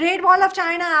 alright. Great Wall of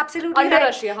China, absolutely Under right.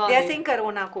 Russia, They are saying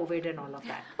Corona, COVID and all of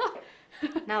that.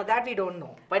 Now that we don't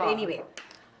know. But anyway.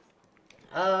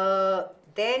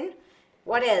 Then,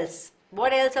 what else?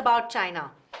 What else about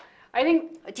China? I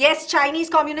think yes, Chinese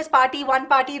Communist Party, one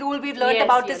party rule. We've learned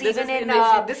about this even in.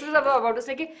 This is about to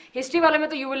say कि history वाले में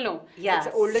तो you will know. Yeah,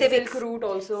 it's oldest civics, Silk Route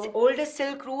also. Oldest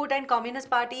Silk Route and Communist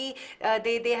Party.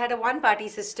 They had a one party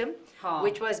system,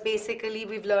 which was basically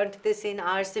we've learned this in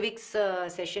our civics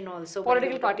session also.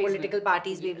 Political parties. Political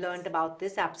parties. We've learned about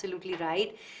this. Absolutely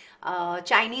right.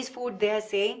 Chinese food, they are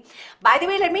saying. By the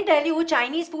way, let me tell you,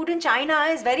 Chinese food in China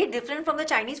is very different from the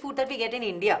Chinese food that we get in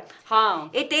India.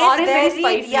 It is very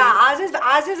spicy. Yeah,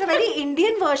 ours is a very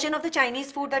Indian version of the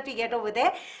Chinese food that we get over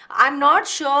there. I'm not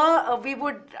sure we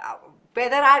would...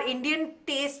 whether our Indian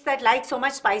tastes that like so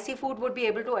much spicy food would be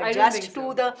able to adjust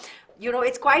to the,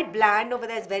 it's quite bland over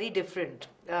there. It's very different.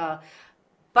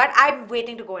 But I'm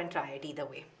waiting to go and try it either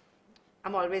way.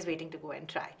 I'm always waiting to go and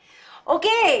try.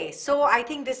 Okay, so I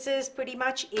think this is pretty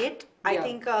much it. I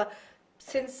think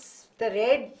since the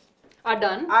red are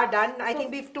done, I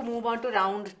think we have to move on to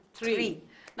round 3.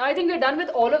 Now I think we're done with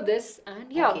all of this, and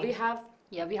we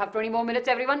have 20 more minutes,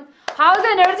 everyone. How's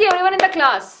the energy, everyone in the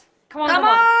class? Come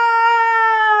on.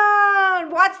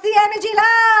 What's the energy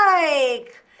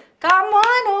like? Come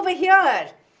on over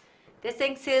here. They're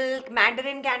saying silk,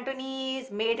 Mandarin Cantonese,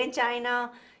 made in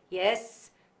China.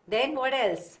 Yes. Then what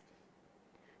else?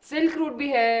 Silk route bhi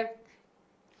hai.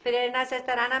 Tarana says,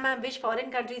 Tarana ma'am, which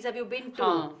foreign countries have you been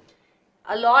to?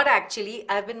 A lot actually.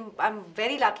 I'm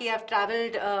very lucky. I've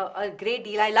traveled a great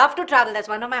deal. I love to travel. That's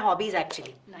one of my hobbies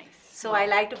actually. Nice. So I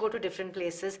like to go to different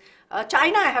places.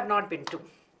 China I have not been to.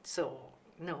 So,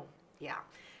 no. Yeah.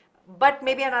 But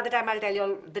maybe another time I'll tell you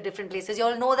all the different places. You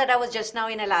all know that I was just now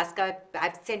in Alaska.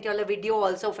 I've sent you all a video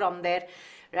also from there.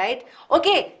 Right?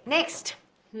 Okay. Next.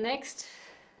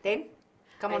 Then?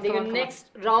 Come on. Next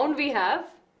round we have.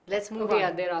 Let's move on.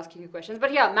 Yeah, they're asking you questions.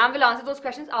 But yeah, ma'am will answer those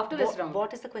questions after this round.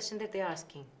 What is the question that they're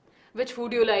asking? Which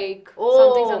food you like?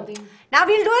 Something. Now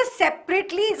we'll do a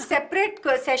separate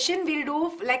session. We'll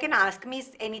do like an ask me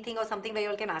anything or something where you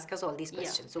all can ask us all these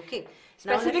questions. Okay.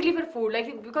 Specifically for food,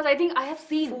 like because I think I have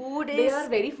seen they are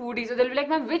very foodie. So they'll be like,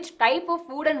 ma'am, which type of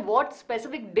food and what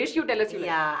specific dish you tell us you like?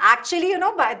 Yeah, actually,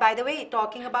 by the way,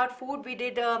 talking about food, we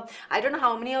did. I don't know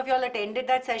how many of you all attended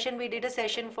that session. We did a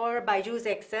session for BYJU'S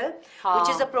Excel, which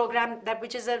is a program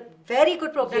which is a very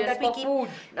good program that we keep. Food.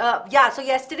 So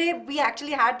yesterday we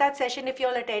actually had that session. If you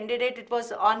all attended it, it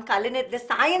was on culinary, the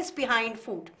science behind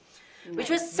food.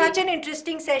 Which was such an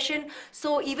interesting session.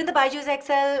 So even the BYJU'S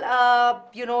Excel,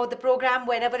 the program,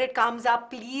 whenever it comes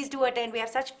up, please do attend. We have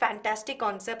such fantastic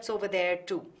concepts over there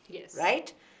too. Yes.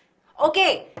 Right?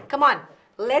 Okay, come on.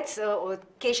 Let's,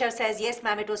 Keshav says, yes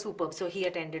ma'am, it was superb. So he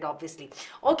attended obviously.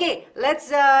 Okay, let's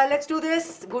do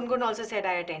this. Gungun also said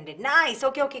I attended. Nice.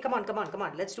 Okay, come on.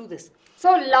 Let's do this.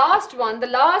 So the last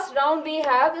round we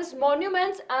have is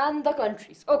monuments and the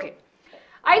countries. Okay.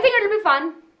 I think it'll be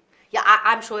fun. Yeah,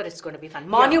 I'm sure it's going to be fun.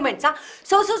 Monuments, huh?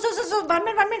 So, 1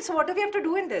 minute. So what do we have to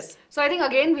do in this? So I think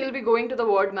again, we'll be going to the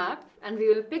word map and we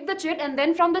will pick the chit, and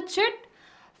then from the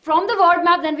word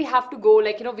map, then we have to go,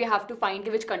 we have to find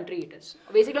which country it is.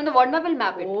 Basically on the word map, we'll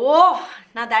map it. Oh,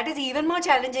 now that is even more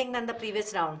challenging than the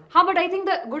previous round. But I think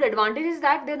the good advantage is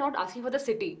that they're not asking for the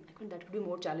city. I think that would be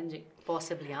more challenging.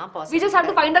 Possibly. We just have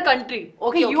to find the country.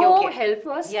 Okay. Help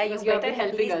us. Yeah, you're better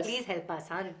helping us. Please help us,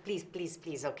 huh?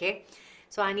 Please, okay?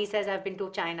 So Ani says, I've been to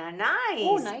China. Nice.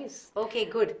 Oh, nice. Okay,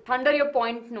 good. Thunder, your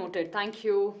point noted. Thank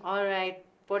you. All right.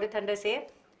 What did Thunder say?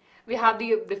 We have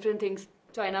the different things.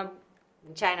 China,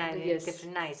 yes.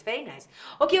 Different. Nice. Very nice.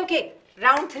 Okay.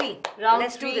 Round 3.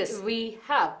 Let's do this. We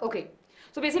have. Okay.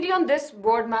 So basically on this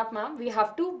word map, ma'am, we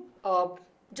have to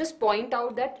just point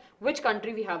out that which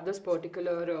country we have this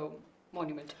particular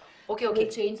monument. Okay.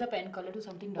 We'll change the pen color to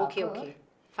something darker. Okay.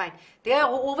 Fine. They are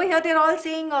over here. They're all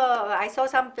saying. I saw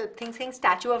some things saying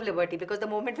Statue of Liberty because the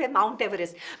moment we're Mount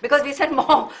Everest, because we said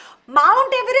Mount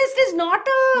Everest is not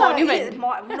a monument.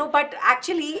 No, but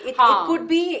actually it could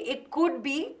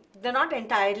be. They're not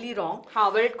entirely wrong.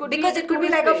 But it could because be it could be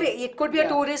like it could be a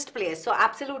tourist place. So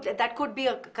absolutely, that could be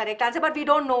a correct answer. But we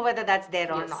don't know whether that's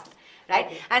there or not. Right?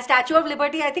 Okay. And Statue of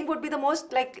Liberty, I think, would be the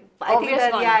most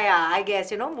obvious one. I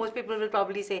guess, most people will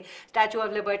probably say Statue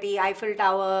of Liberty, Eiffel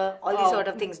Tower, all these sort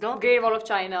of things, no? Great Wall of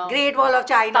China.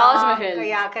 Taj Mahal.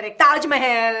 Yeah, correct. Taj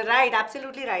Mahal, right,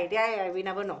 absolutely right. Yeah, we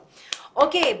never know.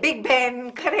 Okay, Big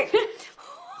Ben, correct.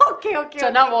 Okay.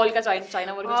 China Wall ka China Wall ka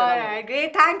China Wall. Alright,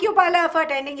 great. Thank you, Pala, for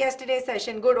attending yesterday's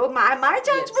session. Good. Oh, my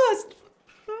chance first.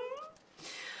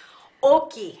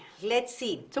 Okay. Let's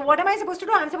see. So what am I supposed to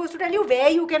do? I'm supposed to tell you where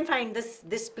you can find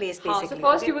this place basically. So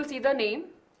first you will see the name,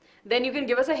 then you can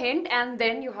give us a hint, and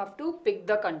then you have to pick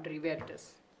the country where it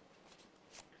is.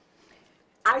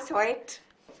 I saw it.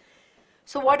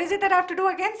 So what is it that I have to do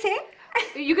again? Say?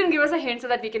 You can give us a hint so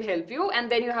that we can help you, and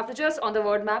then you have to just, on the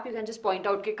word map, you can just point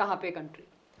out ke kahan pe country.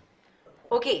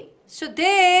 Okay. So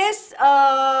this,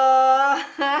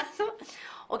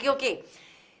 okay.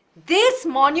 This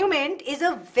monument is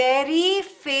a very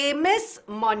famous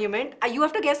monument. You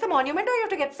have to guess the monument or you have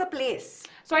to guess the place?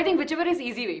 So I think whichever is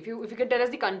easy way. If you can tell us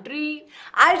the country.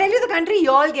 I'll tell you the country, you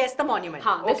all guess the monument.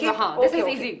 This is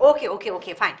easy.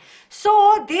 Okay, fine.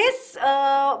 So this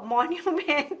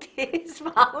monument is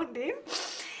found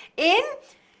in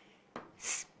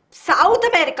South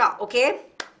America, okay?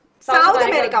 South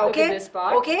America, okay? This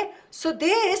part. Okay. So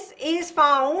this is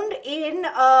found in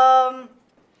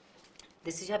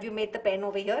have you made the pen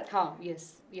over here?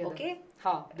 Yes. Okay.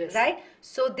 This. Right.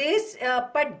 So this,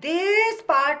 but this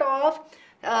part of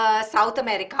South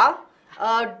America.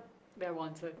 There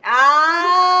once. Jesus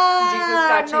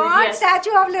statue, not yes.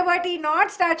 Statue of Liberty, not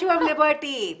Statue of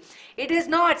Liberty. It is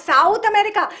not South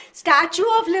America. Statue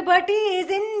of Liberty is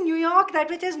in New York, that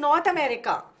which is North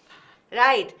America.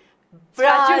 Right.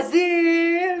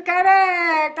 Brazil,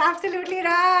 correct, absolutely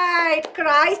right.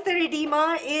 Christ the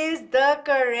Redeemer is the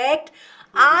correct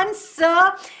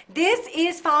answer. This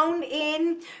is found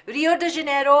in Rio de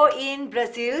Janeiro in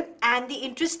Brazil, and the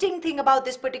interesting thing about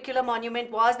this particular monument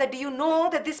was that, do you know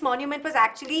that this monument was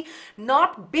actually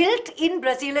not built in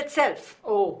Brazil itself?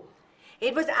 Oh.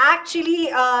 It was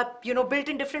actually built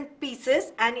in different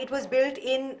pieces, and it was built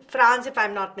in France, if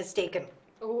I'm not mistaken.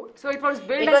 Oh, so it was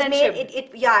built and then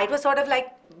shipped. It was sort of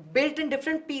like built in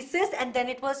different pieces, and then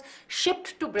it was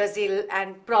shipped to Brazil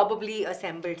and probably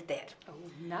assembled there. Oh,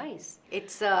 nice.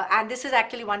 It's and this is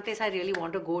actually one place I really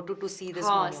want to go to see this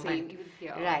monument. Same.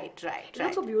 Yeah. Right. It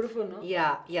looks so beautiful, no?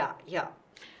 Yeah.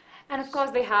 And of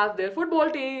course, they have their football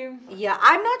team. Yeah,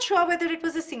 I'm not sure whether it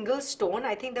was a single stone.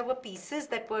 I think there were pieces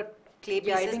that were clay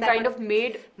pieces. Yeah, I think that kind of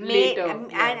made later.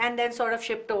 And then sort of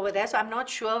shipped over there. So I'm not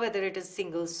sure whether it is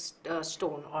single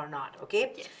stone or not.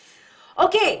 Okay. Yes.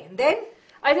 Okay, then.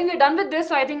 I think we're done with this.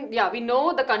 So I think, we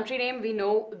know the country name, we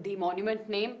know the monument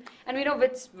name, and we know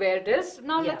where it is.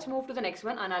 Now let's move to the next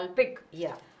one, and I'll pick.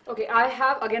 Yeah. Okay, I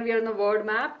have, again, we are in the word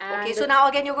map. And okay, so now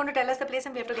again you're going to tell us the place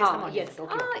and we have to guess the monument. Yes.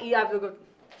 Okay. Yeah, we'll go.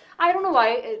 I don't know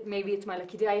why, maybe it's my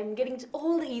lucky day. I am getting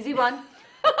all the easy one.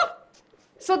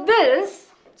 So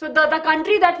the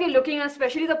country that we're looking at,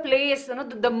 especially the place,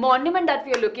 the monument that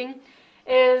we're looking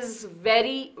is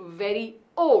very, very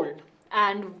old.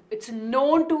 And it's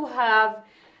known to have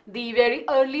the very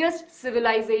earliest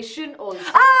civilization also.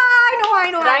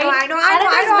 I know. And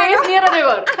it is based near a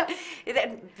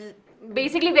river.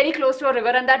 Basically very close to a river,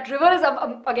 and that river is,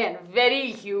 again,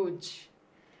 very huge.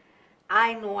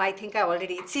 I know, I think I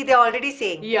already... See, they're already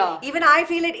saying. Yeah. Even I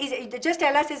feel it... Just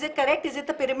tell us, is it correct? Is it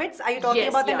the pyramids? Are you talking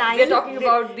about the Nile? We're talking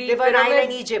about the River Nile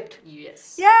and Egypt.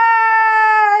 Yes. Yay!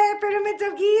 Pyramids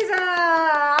of Giza!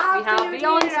 We have the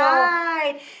answer.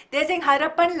 Right. They're saying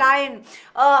Harappan lion.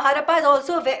 Harappa is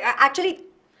also... Actually...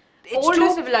 Older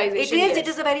civilization. It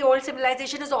is a very old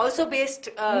civilization. It's also based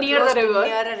near the river.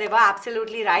 Near a river,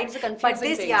 absolutely right. It's a confusing but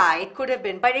this, thing. it could have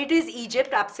been. But it is Egypt,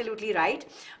 absolutely right.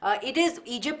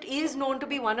 Egypt is known to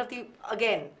be one of the,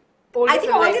 again, older I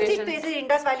think all these civilization. places,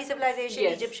 Indus Valley civilization,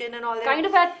 Yes. Egyptian and all that. Kind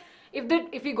of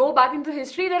if we go back into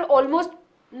history, they're almost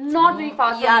not very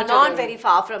far from each other. Yeah, not very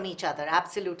far from each other.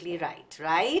 Absolutely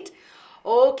right.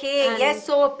 Okay, And yes,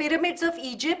 so pyramids of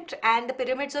Egypt, and the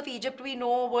pyramids of Egypt we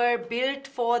know were built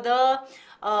for the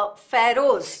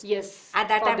pharaohs. Yes. At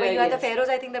that time when you had the yes. pharaohs,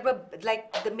 I think that were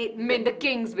like the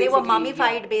kings, they were basically,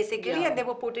 mummified basically, Yeah. and they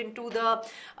were put into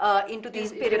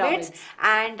these pyramids.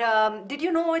 And did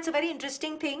you know, it's a very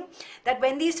interesting thing that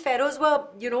when these pharaohs were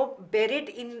buried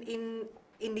in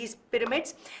these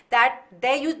pyramids, that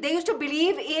they used to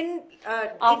believe in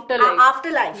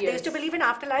afterlife. They used to believe in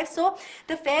afterlife. So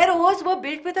the pharaohs were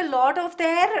built with a lot of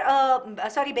their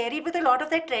buried with a lot of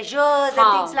their treasures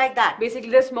and things like that. Basically,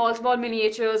 the small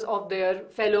miniatures of their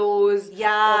fellows.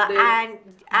 Yeah, of their and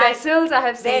vessels I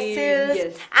have seen.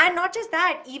 Vessels, and not just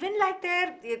that, even like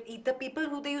the people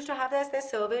who they used to have as their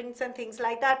servants and things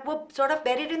like that were sort of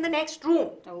buried in the next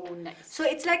room. Oh, nice. So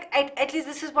it's like, at least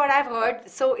this is what I've heard.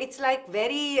 So it's like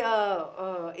very,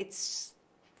 it's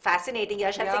fascinating.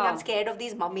 Yash, I think I'm scared of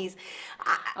these mummies.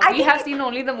 We have seen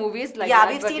only the movies like that.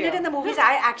 that. Yeah, we've seen it in the movies.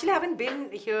 I actually haven't been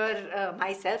here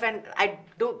myself, and I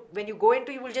don't. When you go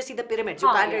into, you will just see the pyramids. You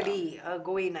can't really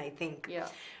go in, I think. Yeah.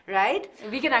 Right?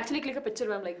 We can actually click a picture of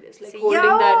them like this, like holding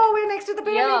that. We're next to the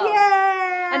pyramid.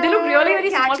 Yeah. And they look really very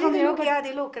small Actually, from here.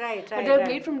 they look right. But they're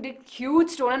made from huge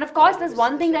stone. And of course, there's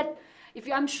one thing that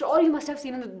I'm sure you must have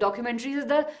seen in the documentaries, is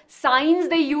the science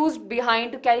they used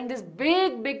behind to carrying this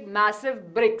big,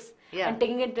 massive bricks and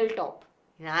taking it till top.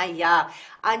 Yeah.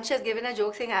 Ansha's given a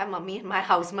joke saying, I have mummy in my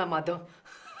house, my mother.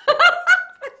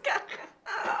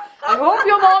 I hope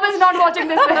your mom is not watching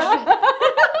this session.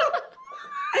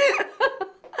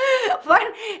 But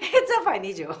it's a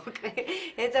funny joke.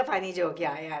 It's a funny joke.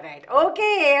 Yeah, right.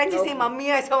 Okay. And you see,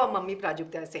 mummy, I saw a mummy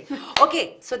Prajakta saying.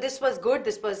 Okay, so this was good.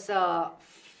 This was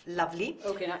lovely.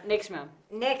 Okay, now, next, ma'am.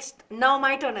 Next. Now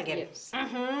my turn again. Yes.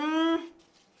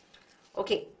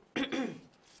 Okay.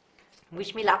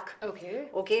 Wish me luck. Okay.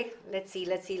 Okay. Let's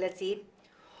see.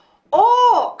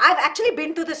 Oh, I've actually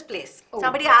been to this place. Oh.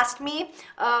 Somebody asked me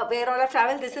where all I've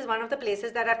traveled. This is one of the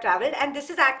places that I've traveled. And this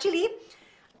is actually,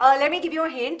 let me give you a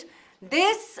hint.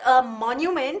 This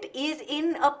monument is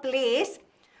in a place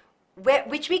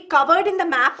which we covered in the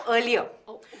map earlier.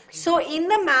 Oh, okay. So in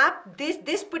the map,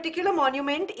 this particular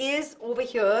monument is over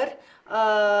here.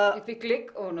 If we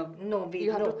click, oh no. No,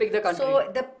 you have to pick the country. So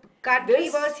the country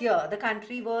This? was here. The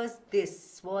country was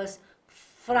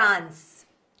France.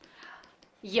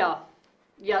 Yeah.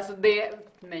 Yeah, so they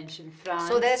mentioned France.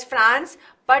 So there's France,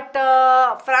 but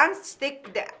France,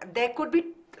 there could be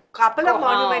couple of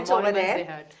monuments over monuments there. they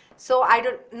had. So I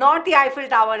don't, not the Eiffel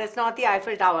Tower. It's not the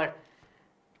Eiffel Tower.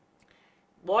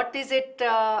 What is it?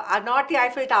 Not the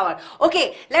Eiffel Tower.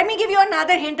 Okay, let me give you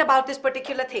another hint about this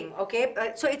particular thing. Okay,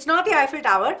 so it's not the Eiffel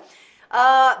Tower.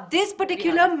 This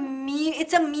particular,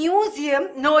 it's a museum.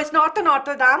 No, it's not the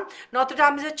Notre Dame. Notre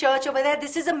Dame is a church over there.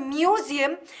 This is a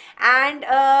museum. And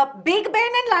Big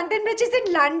Ben and London Bridge is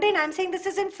in London. I'm saying this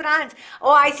is in France.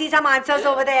 Oh, I see some answers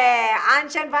over there.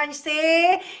 Ansh and Vansh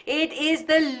say it is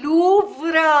the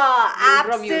Louvre.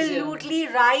 Absolutely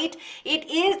right. It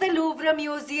is the Louvre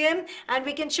Museum. And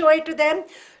we can show it to them.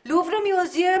 Louvre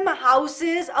Museum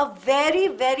houses a very,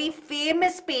 very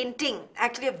famous painting.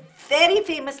 Actually, a very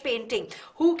famous painting.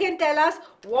 Who can tell us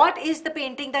what is the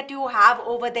painting that you have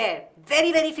over there?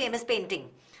 Very, very famous painting.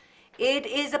 It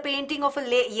is a painting of a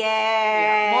lady.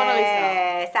 Yes, Mona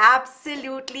Lisa.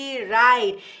 Absolutely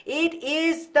right. It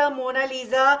is the Mona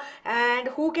Lisa. And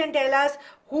who can tell us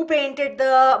who painted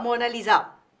the Mona Lisa?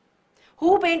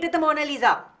 Who painted the Mona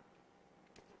Lisa?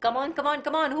 Come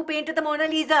on. Who painted the Mona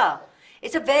Lisa?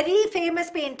 It's a very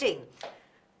famous painting.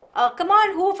 Come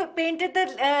on, who painted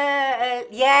the...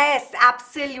 yes,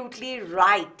 absolutely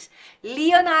right.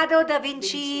 Leonardo da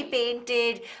Vinci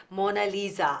painted Mona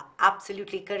Lisa.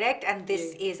 Absolutely correct. And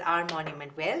this is our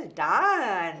monument. Well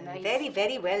done. Nice. Very,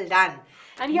 very well done.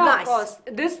 And yeah, nice. of course,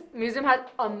 this museum has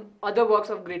other works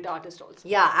of great artists also.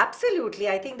 Yeah, absolutely.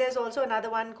 I think there's also another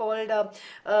one called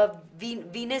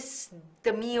Venus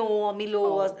de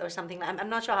Milo or something. I'm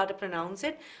not sure how to pronounce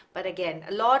it. But again,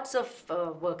 lots of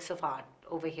works of art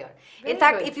over here. Very in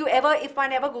fact, good. if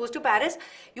one ever goes to Paris,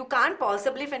 you can't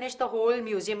possibly finish the whole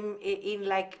museum in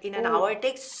an hour. It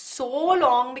takes so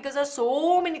long because there's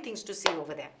so many things to see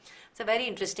over there. It's a very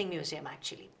interesting museum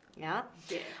actually. Yeah.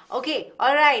 Yes. Okay.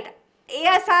 All right.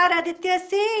 ASR Aditya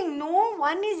saying, no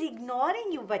one is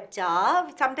ignoring you, bacha.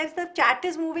 Sometimes the chat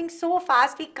is moving so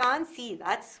fast we can't see.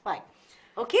 That's why.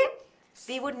 Okay?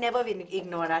 We would never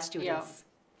ignore our students.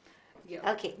 Yeah.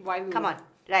 Okay. Why we Come would? on.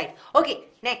 Right. Okay.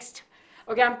 Next.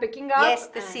 Okay, I'm picking up. Yes,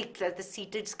 the and-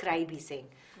 seated scribe is saying.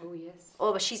 Oh, yes.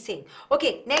 Oh, she's saying.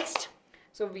 Okay. Next.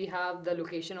 So we have the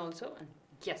location also. And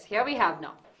yes, here we have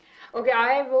now. Okay,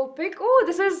 I will pick. Oh,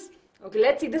 this is. Okay,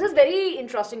 let's see. This is very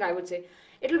interesting, I would say.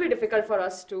 It will be difficult for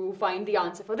us to find the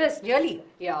answer for this. Really?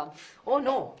 Yeah. Oh,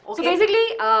 no. Okay. So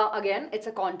basically, again, it's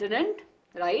a continent,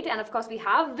 right? And of course, we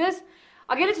have this.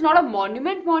 Again, it's not a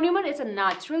monument. It's a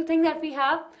natural thing that we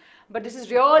have. But this is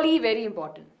really very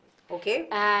important. Okay.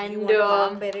 And you want to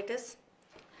mark where it is?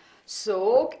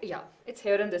 So, yeah, it's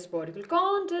here in this particular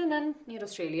continent near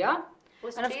Australia. And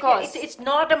of Australia, course, it's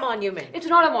not a monument. it's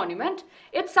not a monument.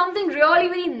 It's something really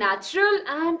very natural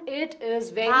and it is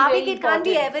very, very It can't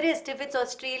be important. Everest. If it's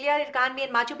Australia, it can't be.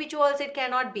 And Machu Picchu also, it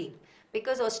cannot be.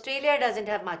 Because Australia doesn't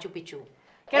have Machu Picchu.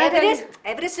 Can I tell you-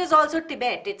 Everest is also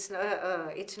Tibet. It's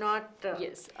not.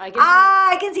 Yes, I can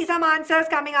I can see some answers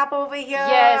coming up over here.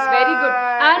 Yes, very good.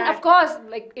 And of course,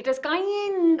 like it is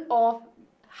kind of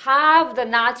have the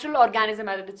natural organism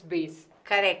at its base.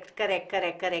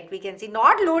 Correct. We can see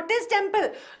not Lotus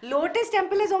Temple. Lotus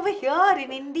Temple is over here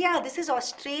in India. This is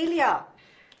Australia.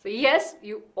 So yes,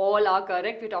 you all are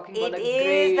correct. We're talking about It the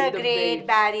is the Great Great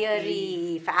Barrier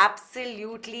Reef.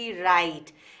 Absolutely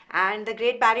right. And the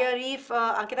Great Barrier Reef,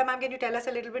 Ankita ma'am, can you tell us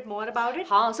a little bit more about it?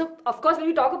 So of course, when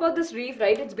we talk about this reef,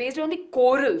 right, it's based on the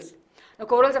corals. The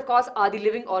corals, of course, are the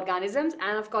living organisms,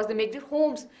 and of course, they make their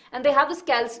homes, and they have this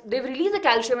they release the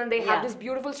calcium, and they have this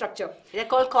beautiful structure. They're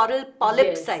called coral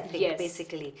polyps, Yes, I think, yes.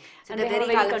 basically. So And they're they have very a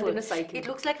very colorful. continuous cycle. It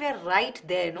looks like we're right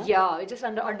there, no? Yeah, it's just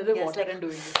under the Yes, water like- and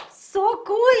doing it. So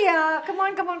cool, yeah. Come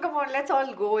on. Let's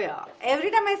all go, yeah. Every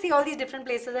time I see all these different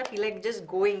places, I feel like just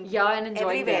going Yeah, and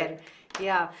enjoying everywhere. them.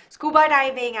 Yeah. Scuba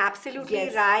diving, absolutely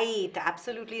Yes. right.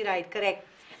 Absolutely right. Correct.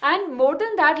 And more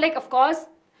than that, like, of course,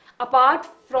 apart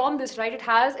from this, right,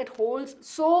 it holds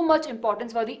so much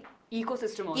importance for the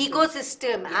ecosystem also.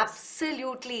 Ecosystem, Yes.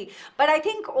 absolutely. But I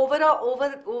think over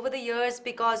the years,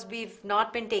 because we've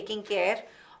not been taking care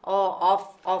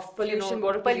of Pollution,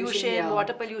 water pollution, yeah.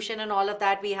 water pollution, and all of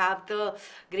that, we have the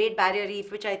Great Barrier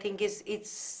Reef, which I think it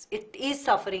is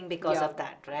suffering because Yeah. of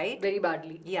that, right? Very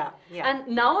badly. Yeah, yeah. And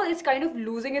now it's kind of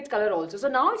losing its color also. So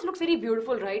now it looks very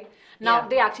beautiful, right? Now Yeah.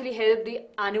 they actually help the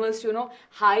animals to,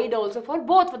 hide also for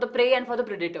both, for the prey and for the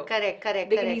predator. Correct.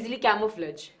 They can easily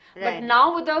camouflage. Right. But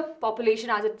now with the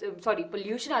pollution as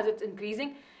it's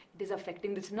increasing, it is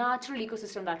affecting this natural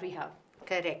ecosystem that we have.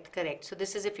 Correct. So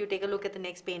this is, if you take a look at the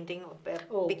next painting,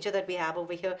 Oh. picture that we have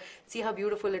over here, see how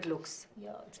beautiful it looks. Yeah,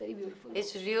 it's very beautiful.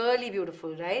 It's really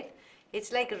beautiful, right?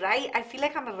 It's like I feel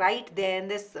like I'm right there, and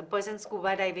this person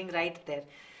scuba diving right there.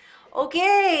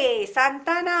 Okay,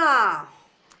 Santana.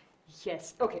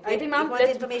 Yes. Okay. I think, ma'am,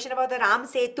 wants information about the Ram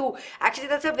Setu. Actually,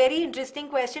 that's a very interesting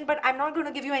question, but I'm not going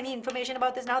to give you any information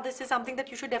about this now. This is something that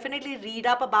you should definitely read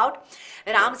up about.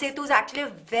 Ram Setu is actually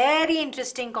a very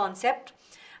interesting concept.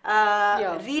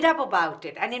 Read up about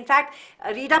it, and in fact,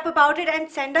 read up about it and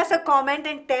send us a comment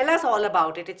and tell us all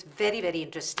about it. It's very, very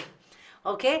interesting.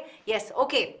 Okay. Yes.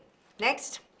 Okay.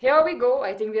 Next. Here we go.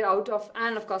 I think we're out of,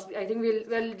 and of course, I think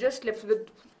we'll just left with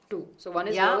two. So one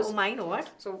is yours. Oh, mine or what?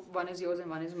 So one is yours and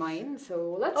one is mine.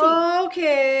 So let's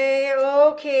see.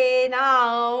 Okay.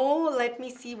 Now let me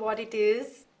see what it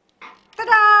is.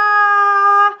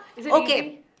 Ta-da! Is it okay.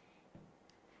 easy?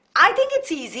 I think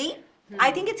it's easy. I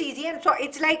think it's easy, and so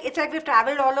it's like we've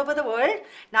traveled all over the world.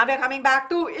 Now we're coming back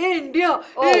to India.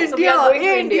 So we are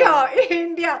going to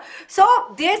India. So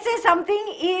this is something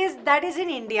that is in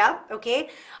India. Okay.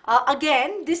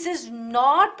 Again, this is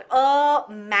not a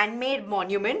man-made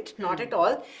monument, not at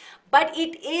all, but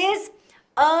it is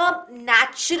a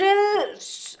natural,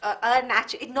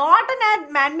 not a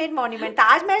man-made monument.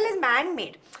 Taj Mahal is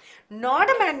man-made, not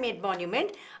a man-made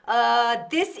monument.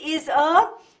 This is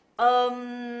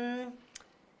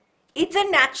it's a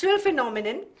natural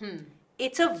phenomenon.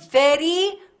 It's a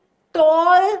very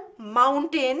tall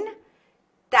mountain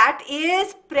that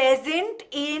is present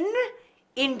in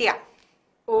India.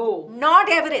 Oh. Not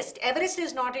Everest. Everest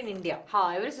is not in India.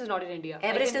 Everest is not in India.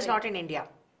 Everest is not in India.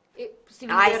 I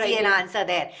I see an answer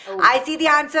there. Oh. I see the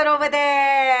answer over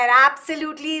there.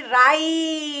 Absolutely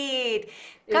right.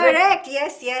 Correct.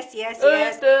 Yes. It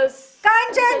is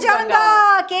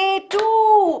Kanchenjunga,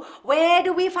 K2. Where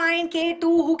do we find K2?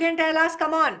 Who can tell us?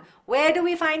 Come on. Where do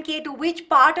we find K2? Which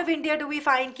part of India do we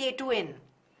find K2 in?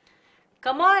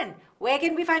 Come on. Where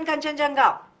can we find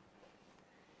Kanchenjunga?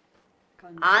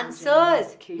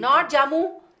 Answers. K2. Not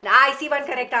Jammu. I see one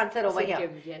correct answer over here.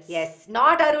 Sikkim, Yes.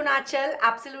 Not Arunachal.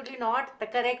 Absolutely not. The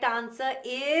correct answer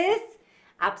is,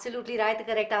 absolutely right. The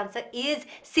correct answer is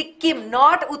Sikkim,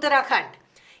 not Uttarakhand.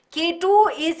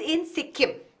 K2 is in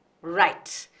Sikkim.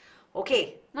 Right.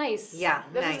 Okay. Nice. Yeah.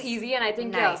 This nice. is easy, and I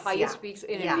think highest peaks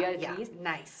in India at least.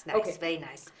 Nice. Okay. Very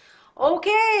nice.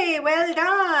 Okay. Well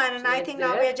done. And I Yes, think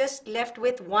now there. we're just left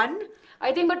with one.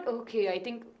 I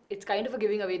think it's kind of a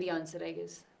giving away the answer, I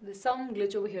guess. There's some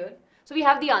glitch over here. So we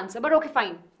have the answer, but okay,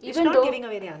 fine. It's not giving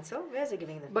away the answer. Where's it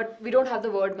giving them? But we don't have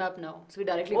the word map now, so we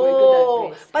directly going to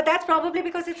that place. But that's probably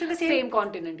because it's in the Same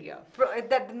continent, yeah.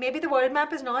 That maybe the world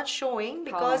map is not showing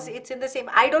because it's in the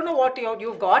same. I don't know what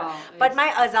you've got, but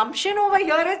my assumption over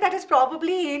here is that it's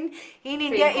probably in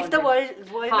India if the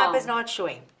world map is not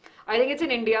showing. I think it's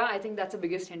in India. I think that's the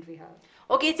biggest hint we have.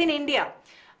 Okay, it's in India.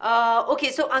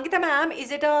 Okay, so Ankita ma'am,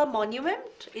 is it a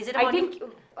monument? Is it a monument?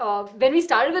 I think when we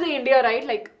started with India, right,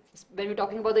 like when we're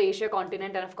talking about the Asia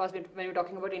continent, and of course when we're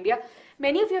talking about India,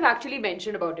 many of you have actually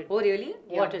mentioned about it. Oh, really?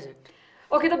 Yeah. What is it?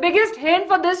 Okay, the biggest hint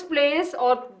for this place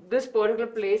or this particular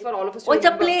place for all of us to Oh, it's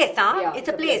a remember- place, huh? Yeah, it's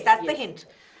a place. That's the yes. hint.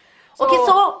 Okay,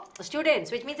 so students,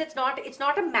 which means it's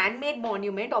not a man-made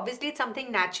monument. Obviously, it's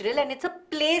something natural, and it's a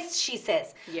place, she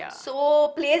says. Yeah.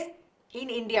 So place in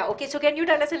India. Okay, so can you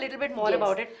tell us a little bit more Yes.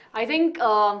 about it? I think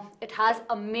it has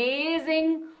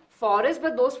amazing forests,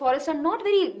 but those forests are not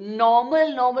very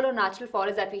normal or natural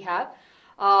forests that we have.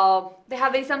 They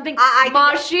have very something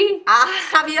marshy.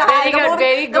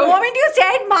 Very good. The moment you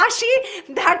said marshy,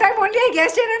 that time only I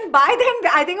guessed it, and by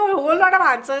then I think a whole lot of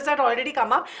answers had already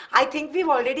come up. I think we've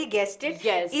already guessed it.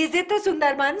 Yes. Is it the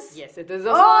Sundarbans? Yes, it is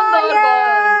a Oh,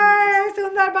 Sundarbans. yes,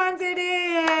 Sundarbans it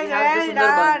is. We have Well the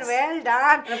done, Sundarbans. well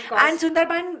done. And of course- And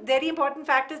Sundarban, very important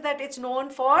fact is that it's known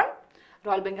for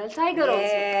Royal Bengal tiger also.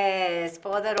 Yes,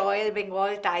 for the Royal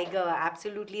Bengal tiger,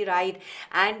 absolutely right.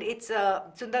 And it's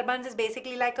Sundarbans is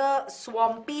basically like a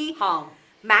swampy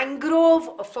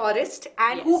mangrove forest.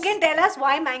 And who Yes. can tell us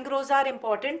why mangroves are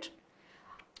important?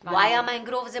 Why are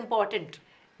mangroves important?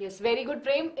 Yes, very good,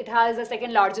 Prem. It has the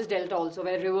second largest delta also,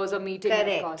 where rivers are meeting. Correct,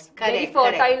 Of course. correct, Very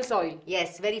fertile correct. soil.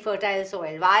 Yes, very fertile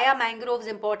soil. Why are mangroves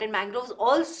important? Mangroves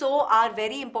also are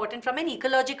very important from an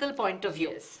ecological point of view.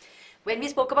 Yes. When we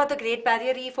spoke about the Great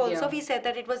Barrier Reef also, Yeah. we said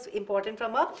that it was important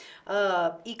from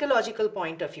a ecological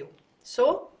point of view.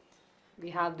 So, We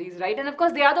have these, right? And of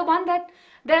course, they are the one that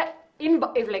they're in,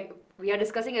 if like we are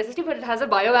discussing SST, but it has a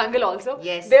bio angle also.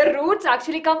 Yes. Their roots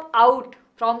actually come out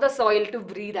from the soil to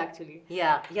breathe actually.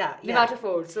 yeah.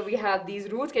 Nematophores. So we have these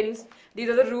roots. These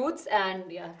are the roots,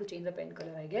 and yeah, I have to change the pen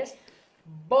color, I guess.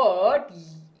 But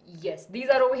yes, these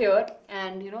are over here,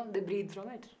 and they breathe from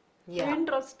it. Yeah.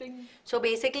 Interesting. So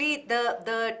basically,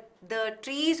 the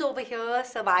trees over here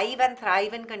survive and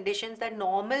thrive in conditions that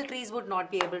normal trees would not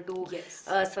be able to Yes.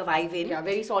 survive in. Yeah,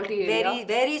 very salty area.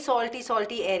 Very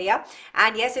salty area.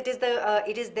 And yes,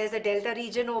 there's a delta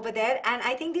region over there. And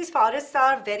I think these forests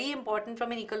are very important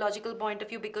from an ecological point of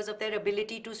view because of their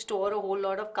ability to store a whole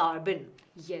lot of carbon.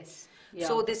 Yes. Yeah.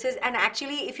 So this is, and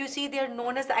actually, if you see, they're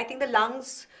known as, I think, the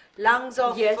lungs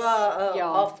of Yes. Yeah.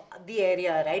 of the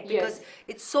area, right? Because Yes.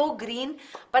 it's so green.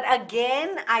 But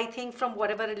again, I think from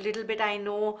whatever little bit I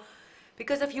know,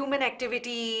 because of human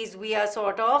activities, we are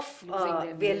sort of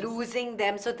losing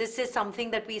them. So this is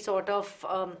something that we sort of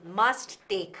must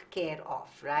take care of,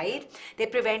 right? They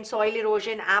prevent soil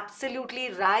erosion.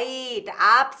 Absolutely right.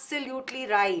 Absolutely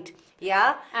right.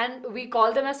 Yeah. And we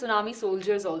call them as tsunami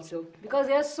soldiers also, because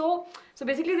they are so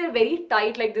basically they're very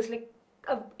tight like this, like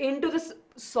into the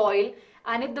soil,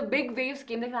 and if the big waves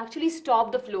came, they can actually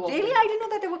stop the flow of Really? it. I didn't know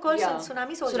that they were called Yeah.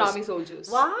 tsunami soldiers. Tsunami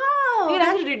soldiers. Wow. They can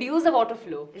actually reduce the water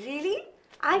flow. Really?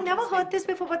 I never heard this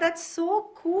before, but that's so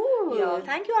cool. Yeah.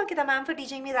 Thank you, Ankita ma'am, for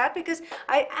teaching me that, because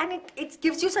it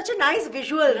gives you such a nice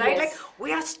visual, right? Yes. Like,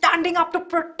 we are standing up to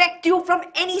protect you from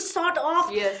any sort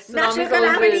of Yes, natural tsunamis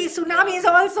calamity. always. Tsunamis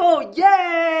also.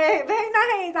 Yay! Very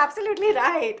nice. Absolutely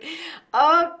right.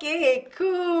 Okay,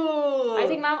 cool. I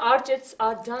think, ma'am, our chits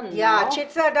are done. Yeah, now.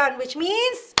 chits are done, which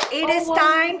means it is Oh,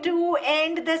 time to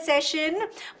end the session.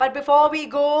 But before we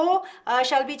go,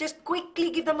 shall we just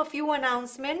quickly give them a few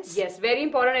announcements? Yes, very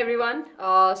important, everyone.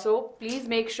 So please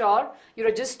make sure you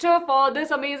register for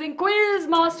this amazing quiz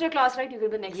masterclass, right? You will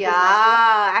be the next quiz master.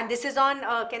 Yeah, and this is on.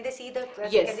 Can they see the?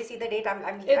 Yes. Can they see the date?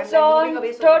 It's I'm on moving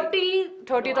away so 30th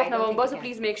No, I of don't think November, we so can.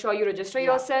 please make sure you register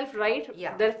Yeah. yourself, right?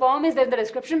 Yeah. The form is there in the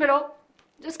description below.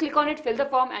 Just click on it, fill the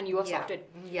form, and you are Yeah. sorted.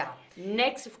 Yeah.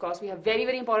 Next, of course, we have very,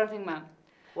 very important thing, ma'am.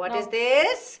 What Now- is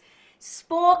this?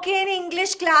 Spoken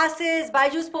English classes.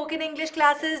 BYJU'S spoken English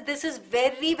classes. This is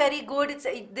very, very good.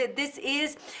 This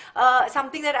is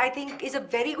something that I think is a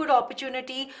very good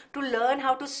opportunity to learn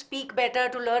how to speak better,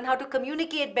 to learn how to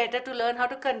communicate better, to learn how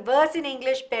to converse in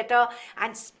English better,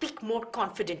 and speak more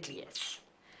confidently. Yes.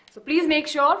 So please make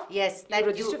sure Yes, you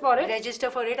register for it. Register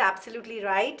for it, absolutely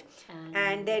right. And-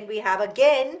 And then we have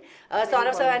again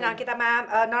Saurabh Sir and important Ankita ma'am,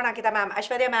 not Ankita ma'am,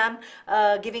 Aishwarya ma'am,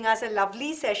 giving us a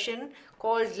lovely session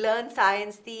called Learn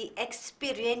Science the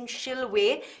Experiential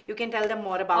Way. You can tell them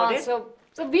more about it.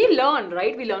 So we learn,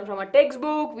 right? We learn from a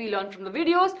textbook, we learn from the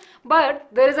videos, but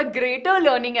there is a greater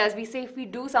learning, as we say, if we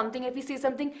do something, if we see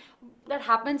something that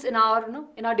happens in our,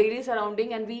 in our daily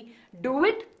surrounding, and we do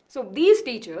it. So these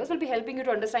teachers will be helping you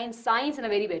to understand science in a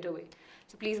very better way.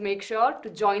 So please make sure to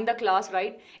join the class,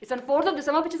 right? It's on 4th of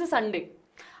December, which is a Sunday.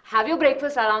 Have your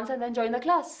breakfast, Aram, and then join the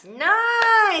class.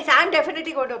 Nice! I'm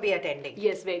definitely going to be attending.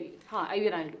 Yes, very.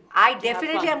 Even I'll do. I Have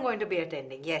definitely fun. am going to be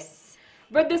attending. Yes.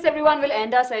 With this, everyone will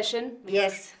end our session.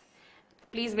 Yes.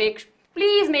 Please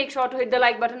make sure to hit the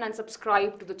like button and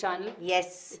subscribe to the channel.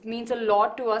 Yes. It means a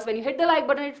lot to us. When you hit the like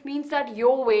button, it means that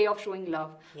your way of showing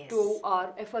love Yes. to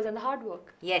our efforts and the hard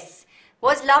work. Yes.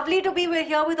 Was lovely to be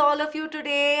here with all of you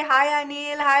today. Hi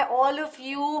Anil, hi all of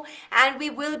you. And we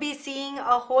will be seeing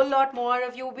a whole lot more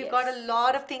of you. We've Yes. got a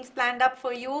lot of things planned up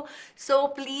for you. So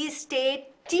please stay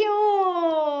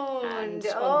tuned. And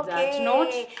on that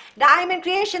note, Diamond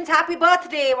Creations, happy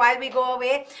birthday while we go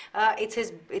away.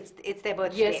 It's their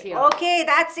birthday. Yes, yeah. Okay,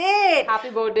 that's it.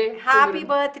 Happy birthday. Happy children.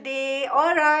 birthday.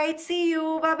 All right. See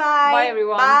you. Bye-bye. Bye,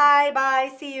 everyone.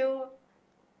 Bye. See you.